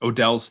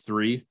 Odell's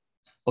 3.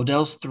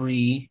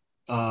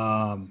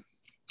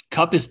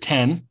 Cup is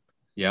 10.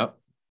 Yep.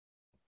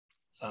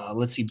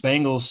 Let's see.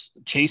 Bengals.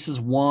 Chase is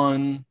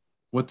 1.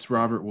 What's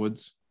Robert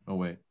Woods? Oh,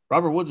 wait.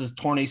 Robert Woods is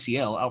torn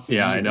ACL out for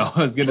I know.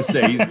 I was going to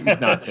say he's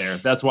not there.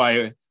 That's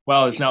why.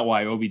 Well, it's not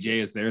why OBJ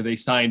is there. They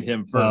signed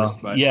him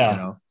first, but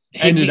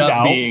ended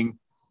up being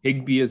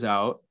Higbee is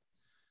out.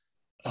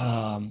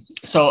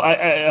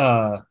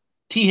 So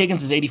T.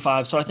 Higgins is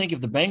 85. So I think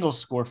if the Bengals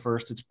score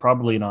first, it's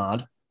probably an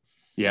odd.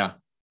 Yeah.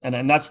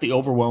 And that's the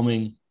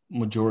overwhelming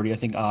majority. I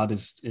think odd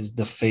is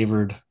the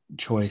favored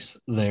choice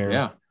there.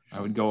 Yeah.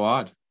 I would go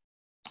odd.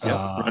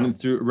 Yeah.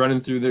 Running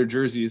through their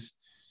jerseys.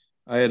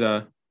 I had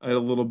a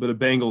little bit of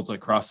Bengals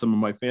across some of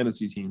my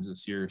fantasy teams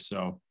this year.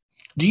 So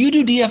do you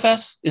do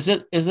DFS? Is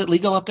it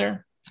legal up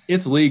there?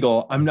 It's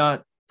legal. I'm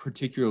not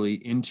particularly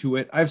into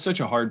it. I have such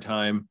a hard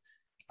time.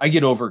 I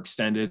get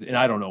overextended, and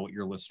I don't know what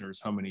your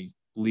listeners, how many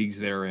leagues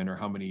they're in or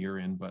how many you're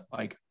in, but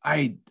like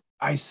I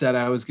said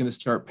I was going to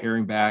start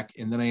paring back,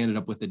 and then I ended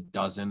up with a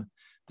dozen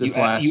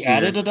last year. You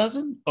added a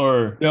dozen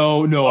or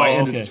no, I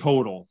ended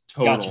total.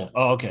 Gotcha.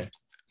 Oh, okay.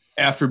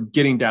 After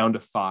getting down to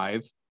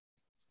 5.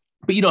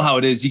 But you know how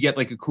it is. You get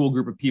like a cool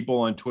group of people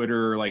on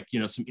Twitter, or like, you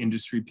know, some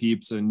industry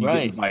peeps, and you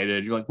get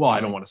invited. You're like, well,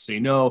 I don't want to say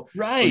no.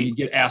 Right. Or you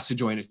get asked to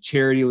join a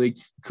charity league.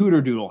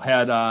 Cooter Doodle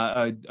had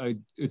a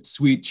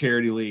sweet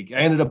charity league. I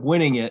ended up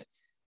winning it,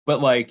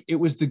 but like it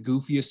was the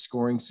goofiest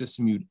scoring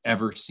system you'd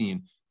ever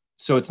seen.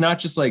 So it's not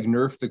just like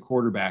nerf the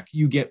quarterback.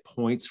 You get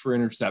points for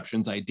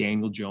interceptions.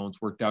 Daniel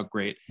Jones worked out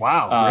great.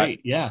 Wow.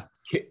 Great. Yeah.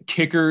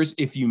 Kickers.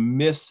 If you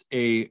miss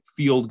a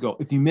field goal,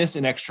 if you miss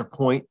an extra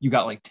point, you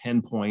got like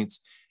 10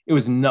 points. It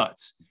was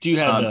nuts. You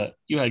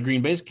had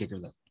Green Bay's kicker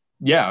then?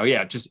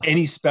 Yeah. Just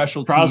any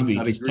special Crosby,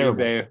 team just Green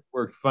Bay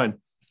worked fun.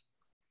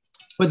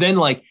 But then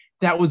like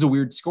that was a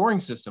weird scoring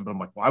system. But I'm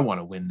like, well, I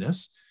want to win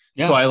this.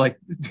 Yeah. So I like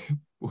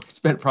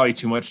spent probably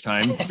too much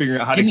time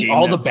figuring out how to game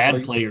all the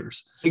bad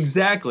players.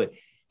 Exactly.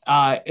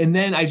 And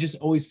then I just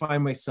always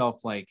find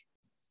myself like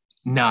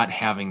not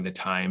having the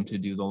time to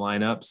do the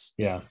lineups.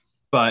 Yeah.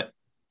 But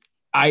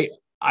I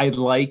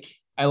like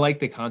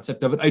the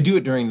concept of it. I do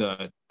it during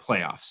the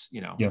playoffs,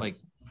 you know, like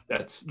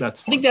that's fun. I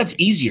think that's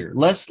easier.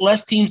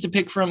 Less teams to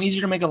pick from,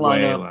 easier to make a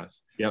lineup. Way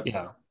less. Yep.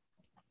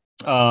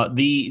 Yeah.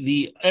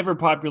 The ever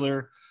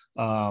popular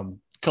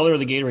color of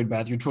the Gatorade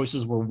bath, your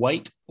choices were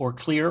white or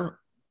clear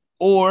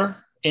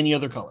or any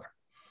other color.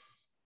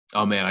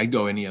 Oh man, I'd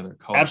go any other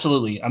color.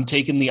 Absolutely. I'm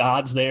taking the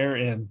odds there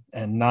and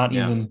not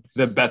even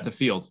bet the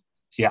field.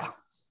 Yeah.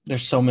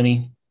 There's so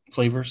many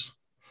flavors.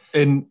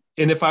 And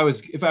if I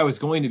was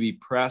going to be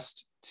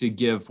pressed to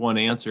give one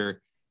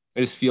answer, I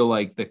just feel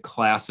like the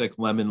classic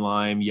lemon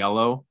lime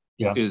yellow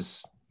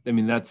is. I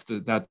mean, that's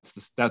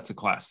the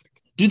classic.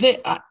 Do they?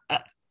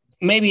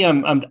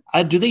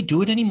 Do they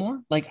do it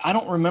anymore? Like, I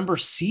don't remember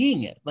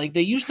seeing it. Like,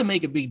 they used to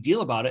make a big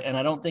deal about it, and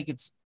I don't think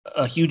it's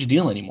a huge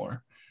deal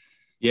anymore.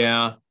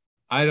 Yeah,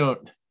 I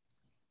don't.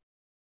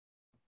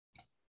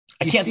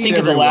 I can't think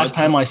of the last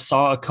time I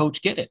saw a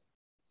coach get it.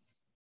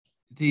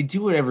 They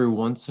do it every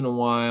once in a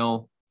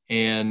while,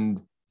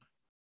 and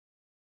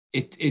I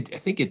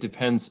think it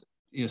depends.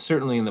 You know,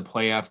 certainly in the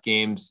playoff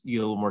games, you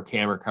get a little more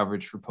camera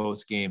coverage for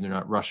post game. They're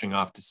not rushing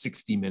off to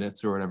 60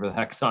 minutes or whatever the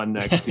heck's on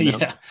next. You know?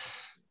 Yeah.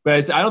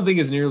 But I don't think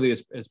it's nearly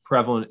as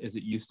prevalent as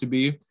it used to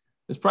be.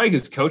 It's probably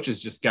because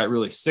coaches just got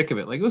really sick of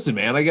it. Like, listen,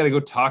 man, I got to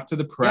go talk to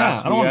the press.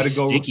 Yeah, I don't want to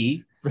go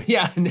sticky.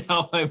 Yeah,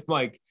 now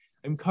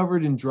I'm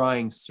covered in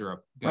drying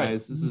syrup, guys. Right.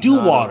 This is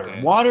do water.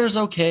 Okay. Water's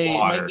okay.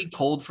 Water. It might be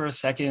cold for a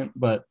second,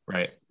 but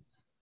right.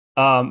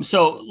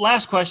 So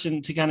last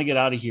question to kind of get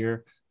out of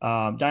here.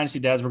 Dynasty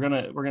Dads, we're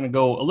gonna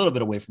go a little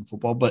bit away from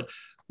football, but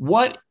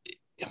what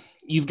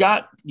you've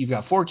got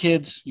 4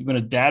 kids, you've been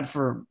a dad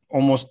for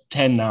almost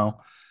 10 now.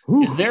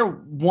 Ooh. Is there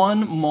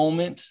one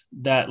moment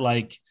that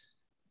like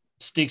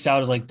sticks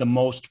out as like the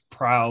most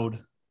proud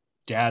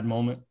dad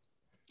moment?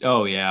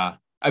 Oh yeah,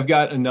 I've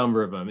got a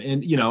number of them,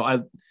 and you know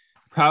I'm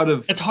proud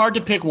of. It's hard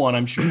to pick one,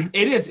 I'm sure.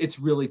 It is. It's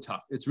really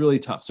tough.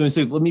 So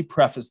let me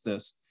preface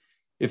this.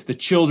 If the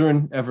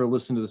children ever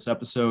listen to this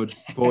episode,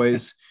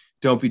 boys,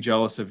 don't be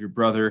jealous of your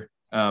brother.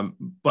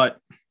 But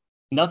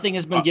nothing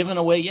has been given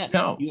away yet.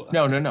 No.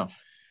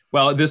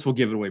 Well, this will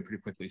give it away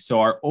pretty quickly.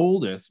 So our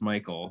oldest,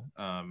 Michael,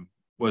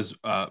 was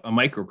a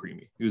micro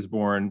preemie. He was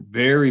born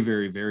very,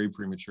 very, very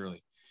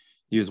prematurely.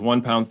 He was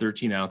 1 pound,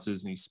 13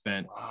 ounces, and he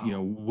spent,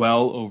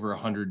 well over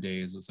 100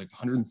 days. It was like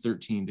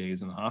 113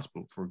 days in the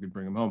hospital before we could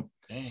bring him home.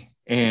 Dang.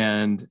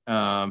 And,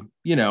 a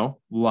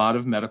lot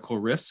of medical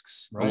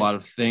risks, Right. a lot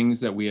of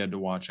things that we had to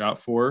watch out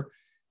for.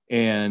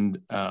 And,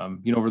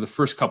 over the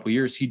first couple of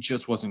years, he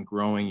just wasn't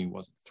growing. He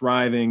wasn't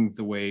thriving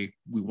the way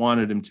we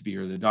wanted him to be,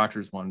 or the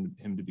doctors wanted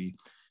him to be.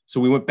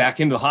 So we went back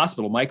into the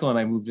hospital. Michael and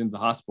I moved into the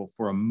hospital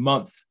for a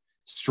month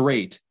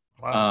straight.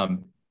 Wow.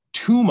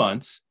 2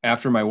 months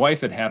after my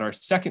wife had our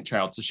second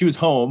child. So she was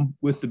home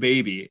with the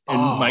baby,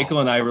 and Michael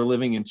and I were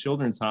living in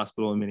Children's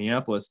Hospital in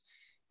Minneapolis,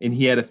 and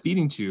he had a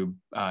feeding tube,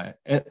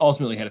 and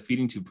ultimately had a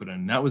feeding tube put in.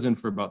 And that was in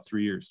for about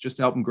 3 years just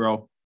to help him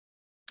grow.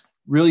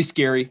 Really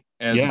scary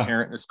as a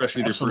parent,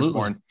 especially their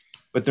firstborn,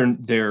 but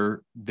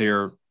they're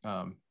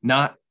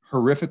not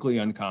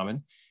horrifically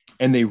uncommon,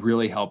 and they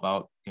really help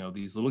out,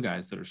 these little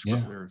guys that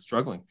are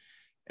struggling.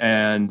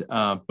 And,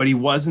 but he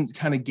wasn't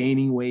kind of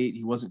gaining weight.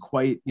 He wasn't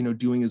quite,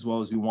 doing as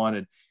well as we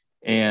wanted.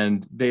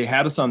 And they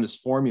had us on this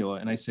formula.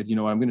 And I said,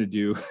 what I'm going to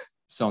do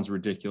sounds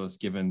ridiculous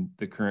given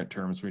the current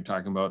terms we're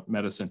talking about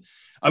medicine.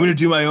 I'm going to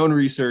do my own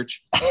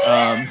research.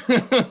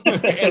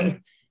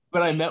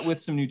 But I met with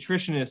some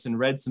nutritionists and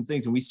read some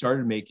things, and we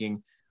started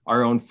making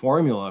our own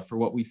formula for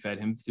what we fed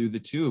him through the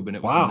tube. And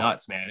it was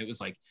nuts, man. It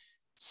was like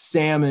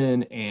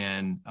salmon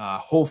and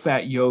whole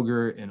fat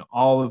yogurt and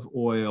olive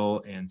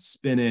oil and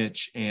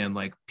spinach and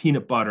like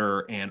peanut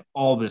butter and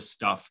all this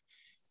stuff.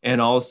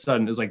 And all of a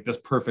sudden it was like this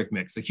perfect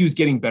mix. Like he was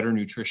getting better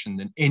nutrition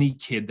than any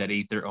kid that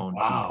ate their own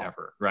food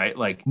ever. Right.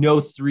 Like no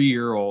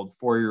 3-year-old,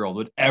 4-year-old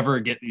would ever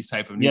get these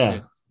type of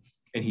nutrients.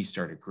 And he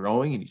started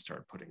growing and he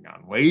started putting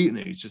on weight, and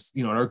he's just,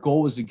 and our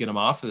goal was to get him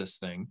off of this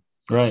thing.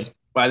 Right.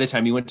 By the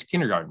time he went to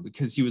kindergarten,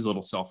 because he was a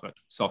little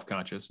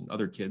self-conscious, and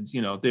other kids,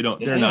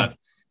 they're not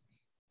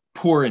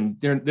poor, and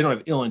they don't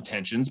have ill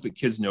intentions, but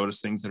kids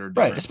notice things that are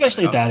different. Right.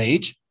 Especially at that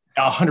age.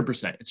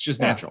 100%. It's just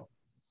natural.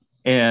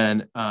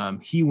 And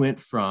he went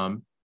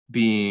from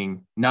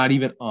being not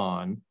even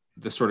on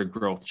the sort of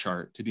growth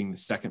chart to being the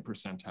 2nd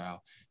percentile,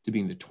 to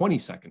being the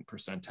 22nd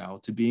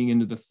percentile, to being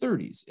into the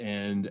 30s.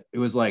 And it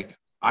was like,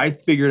 I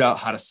figured out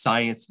how to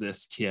science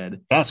this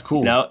kid. That's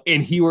cool.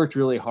 And he worked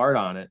really hard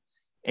on it.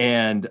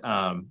 And,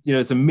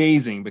 it's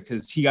amazing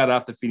because he got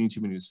off the feeding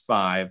tube when he was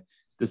 5.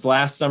 This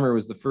last summer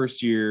was the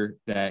first year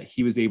that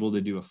he was able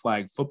to do a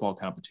flag football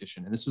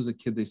competition. And this was a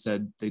kid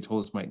they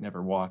told us might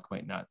never walk,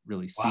 might not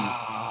really see.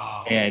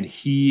 Wow. And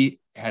he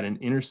had an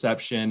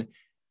interception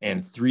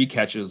and 3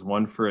 catches,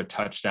 1 for a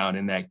touchdown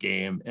in that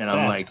game. And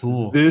I'm like,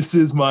 cool. This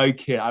is my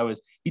kid.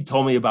 He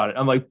told me about it.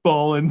 I'm like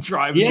bawling,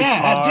 driving.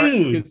 Yeah,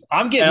 dude.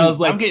 I'm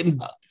getting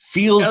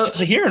feels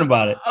just hearing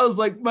about it. I was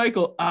like,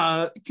 Michael,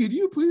 could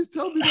you please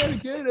tell me that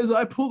again as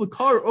I pull the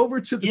car over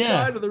to the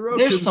side of the road?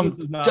 There's some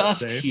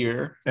dust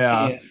here.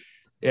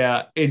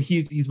 Yeah. And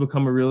he's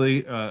become a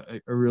really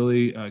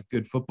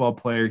good football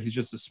player. He's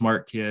just a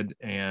smart kid.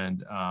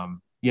 And,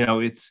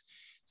 it's,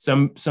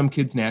 some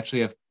kids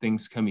naturally have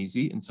things come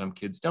easy and some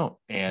kids don't.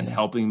 And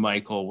helping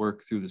Michael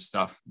work through the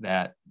stuff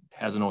that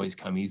hasn't always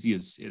come easy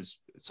is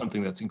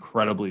something that's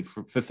incredibly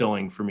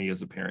fulfilling for me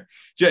as a parent.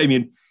 I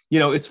mean,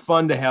 it's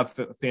fun to have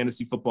a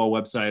fantasy football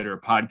website or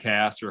a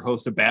podcast or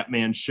host a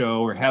Batman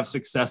show or have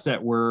success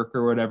at work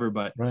or whatever.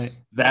 But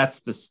that's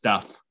the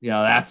stuff.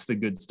 Yeah, that's the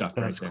good stuff.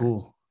 That's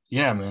cool.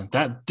 Yeah, man.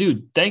 That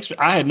dude, thanks.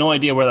 I had no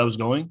idea where that was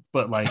going,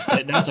 but like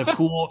that's a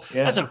cool,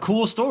 that's a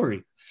cool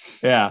story.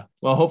 Yeah.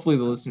 Well, hopefully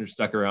the listeners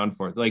stuck around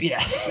for it. Like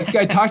this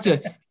guy talked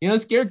to,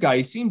 this Garrett guy,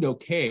 he seemed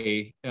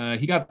okay.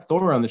 He got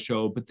Thor on the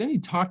show, but then he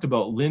talked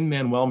about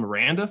Lin-Manuel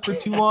Miranda for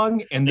too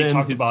long. And then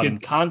talked about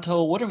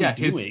Encanto. What are we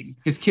doing?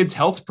 His kids'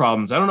 health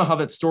problems. I don't know how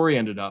that story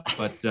ended up,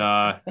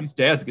 but these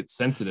dads get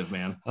sensitive,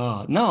 man.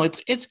 No,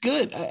 it's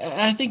good.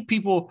 I think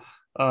people,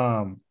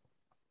 guys,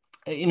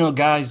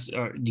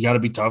 you got to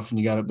be tough,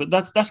 and but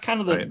that's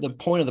kind of the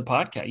point of the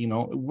podcast.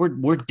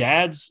 We're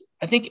dads.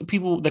 I think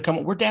people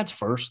that we're dads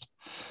first.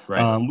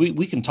 Right.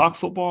 We can talk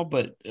football,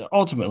 but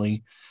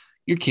ultimately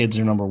your kids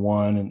are number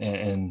one.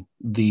 And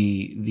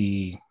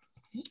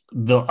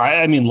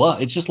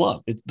love, it's just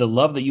love. The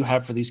love that you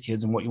have for these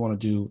kids and what you want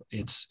to do.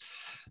 It's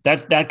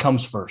that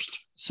comes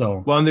first.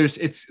 So, well, and there's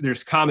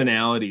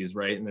commonalities,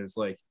 right? And there's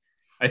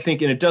I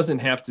think, and it doesn't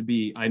have to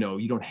be, I know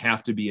you don't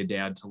have to be a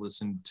dad to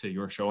listen to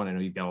your show. And I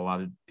know you've got a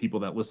lot of people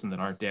that listen that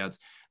aren't dads,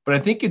 but I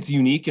think it's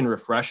unique and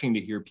refreshing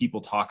to hear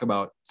people talk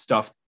about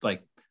stuff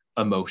like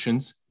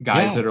emotions,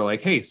 guys that are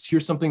like, hey,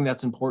 here's something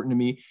that's important to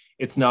me.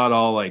 It's not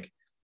all like,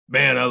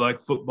 man, I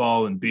like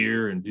football and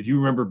beer. And did you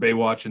remember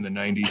Baywatch in the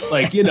 90s?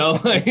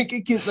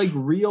 It gets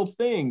real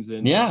things.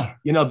 And,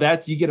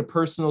 you get a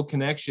personal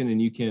connection,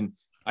 and you can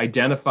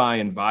identify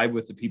and vibe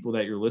with the people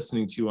that you're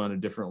listening to on a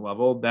different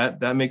level.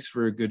 That makes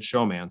for a good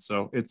show, man.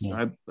 So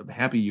I'm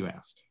happy you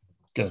asked.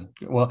 Good.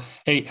 Well,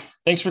 hey,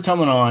 thanks for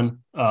coming on.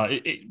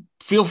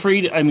 Feel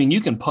free to,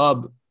 you can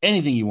pub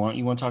anything you want.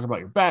 You want to talk about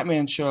your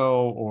Batman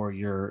show or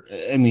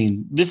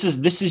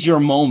this is your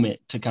moment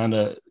to kind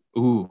of,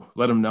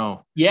 let them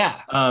know.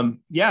 Yeah.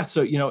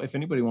 So, if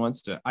anybody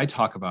wants to, I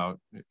talk about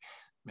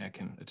Matt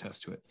can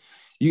attest to it.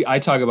 I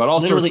talk about all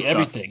literally sorts of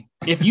everything.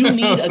 If you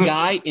need a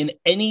guy in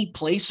any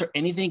place or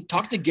anything,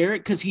 talk to Garrett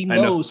because he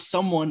knows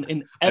someone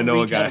in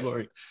every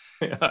category.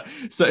 Yeah.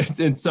 So,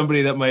 and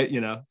somebody that might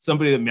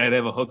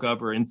have a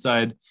hookup or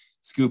inside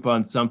scoop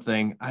on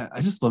something.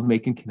 I just love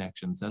making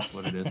connections. That's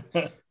what it is.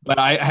 But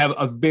I have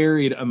a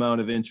varied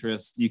amount of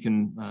interest. You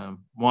can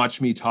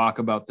watch me talk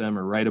about them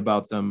or write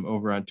about them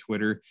over on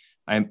Twitter.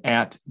 I'm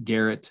at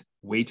Garrett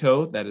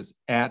Wato. That is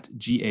at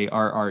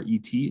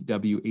GARRET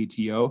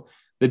WATO.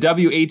 The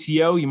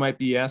WATO, you might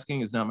be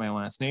asking, is not my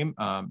last name.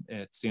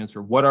 It stands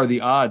for What Are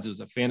the Odds? It was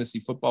a fantasy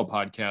football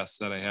podcast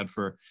that I had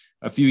for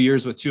a few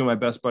years with two of my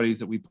best buddies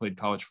that we played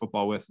college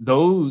football with.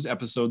 Those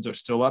episodes are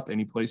still up.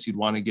 Any place you'd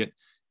want to get,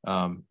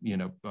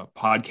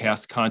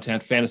 podcast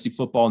content, fantasy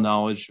football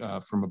knowledge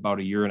from about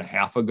a year and a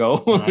half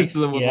ago. Nice. Which is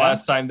the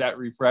last time that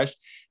refreshed.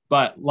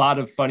 But a lot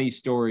of funny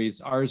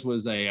stories. Ours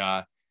was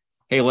hey,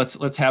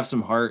 let's have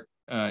some heart.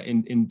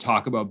 And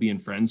talk about being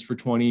friends for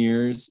 20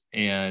 years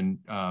and,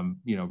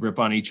 rip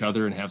on each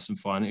other and have some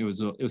fun. It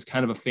was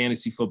kind of a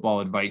fantasy football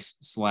advice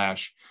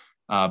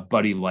 /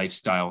 buddy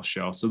lifestyle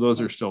show. So those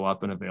are still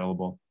up and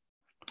available.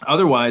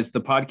 Otherwise,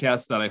 the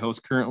podcast that I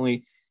host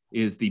currently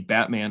is the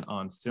Batman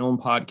on Film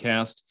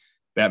podcast.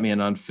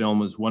 Batman on Film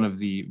was one of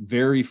the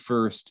very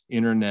first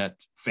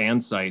internet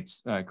fan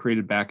sites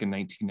created back in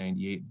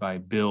 1998 by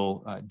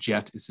Bill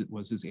Jet,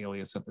 was his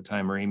alias at the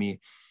time, or Amy.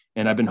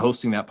 And I've been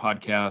hosting that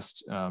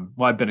podcast.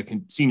 I've been a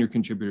senior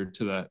contributor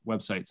to the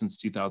website since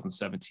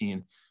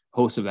 2017,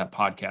 host of that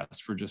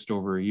podcast for just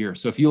over a year.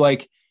 So if you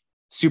like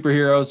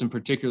superheroes and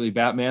particularly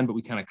Batman, but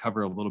we kind of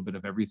cover a little bit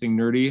of everything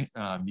nerdy,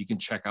 you can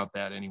check out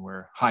that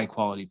anywhere high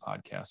quality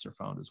podcasts are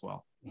found as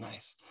well.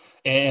 Nice.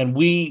 And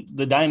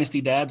the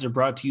Dynasty Dads, are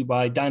brought to you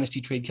by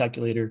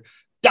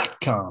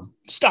DynastyTradeCalculator.com.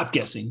 Stop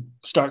guessing,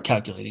 start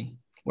calculating.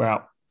 We're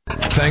out.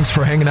 Thanks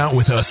for hanging out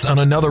with us on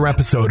another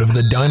episode of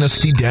the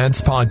Dynasty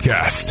Dads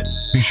podcast.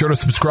 Be sure to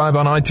subscribe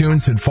on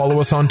iTunes and follow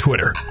us on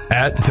Twitter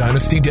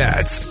 @Dynasty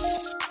Dads.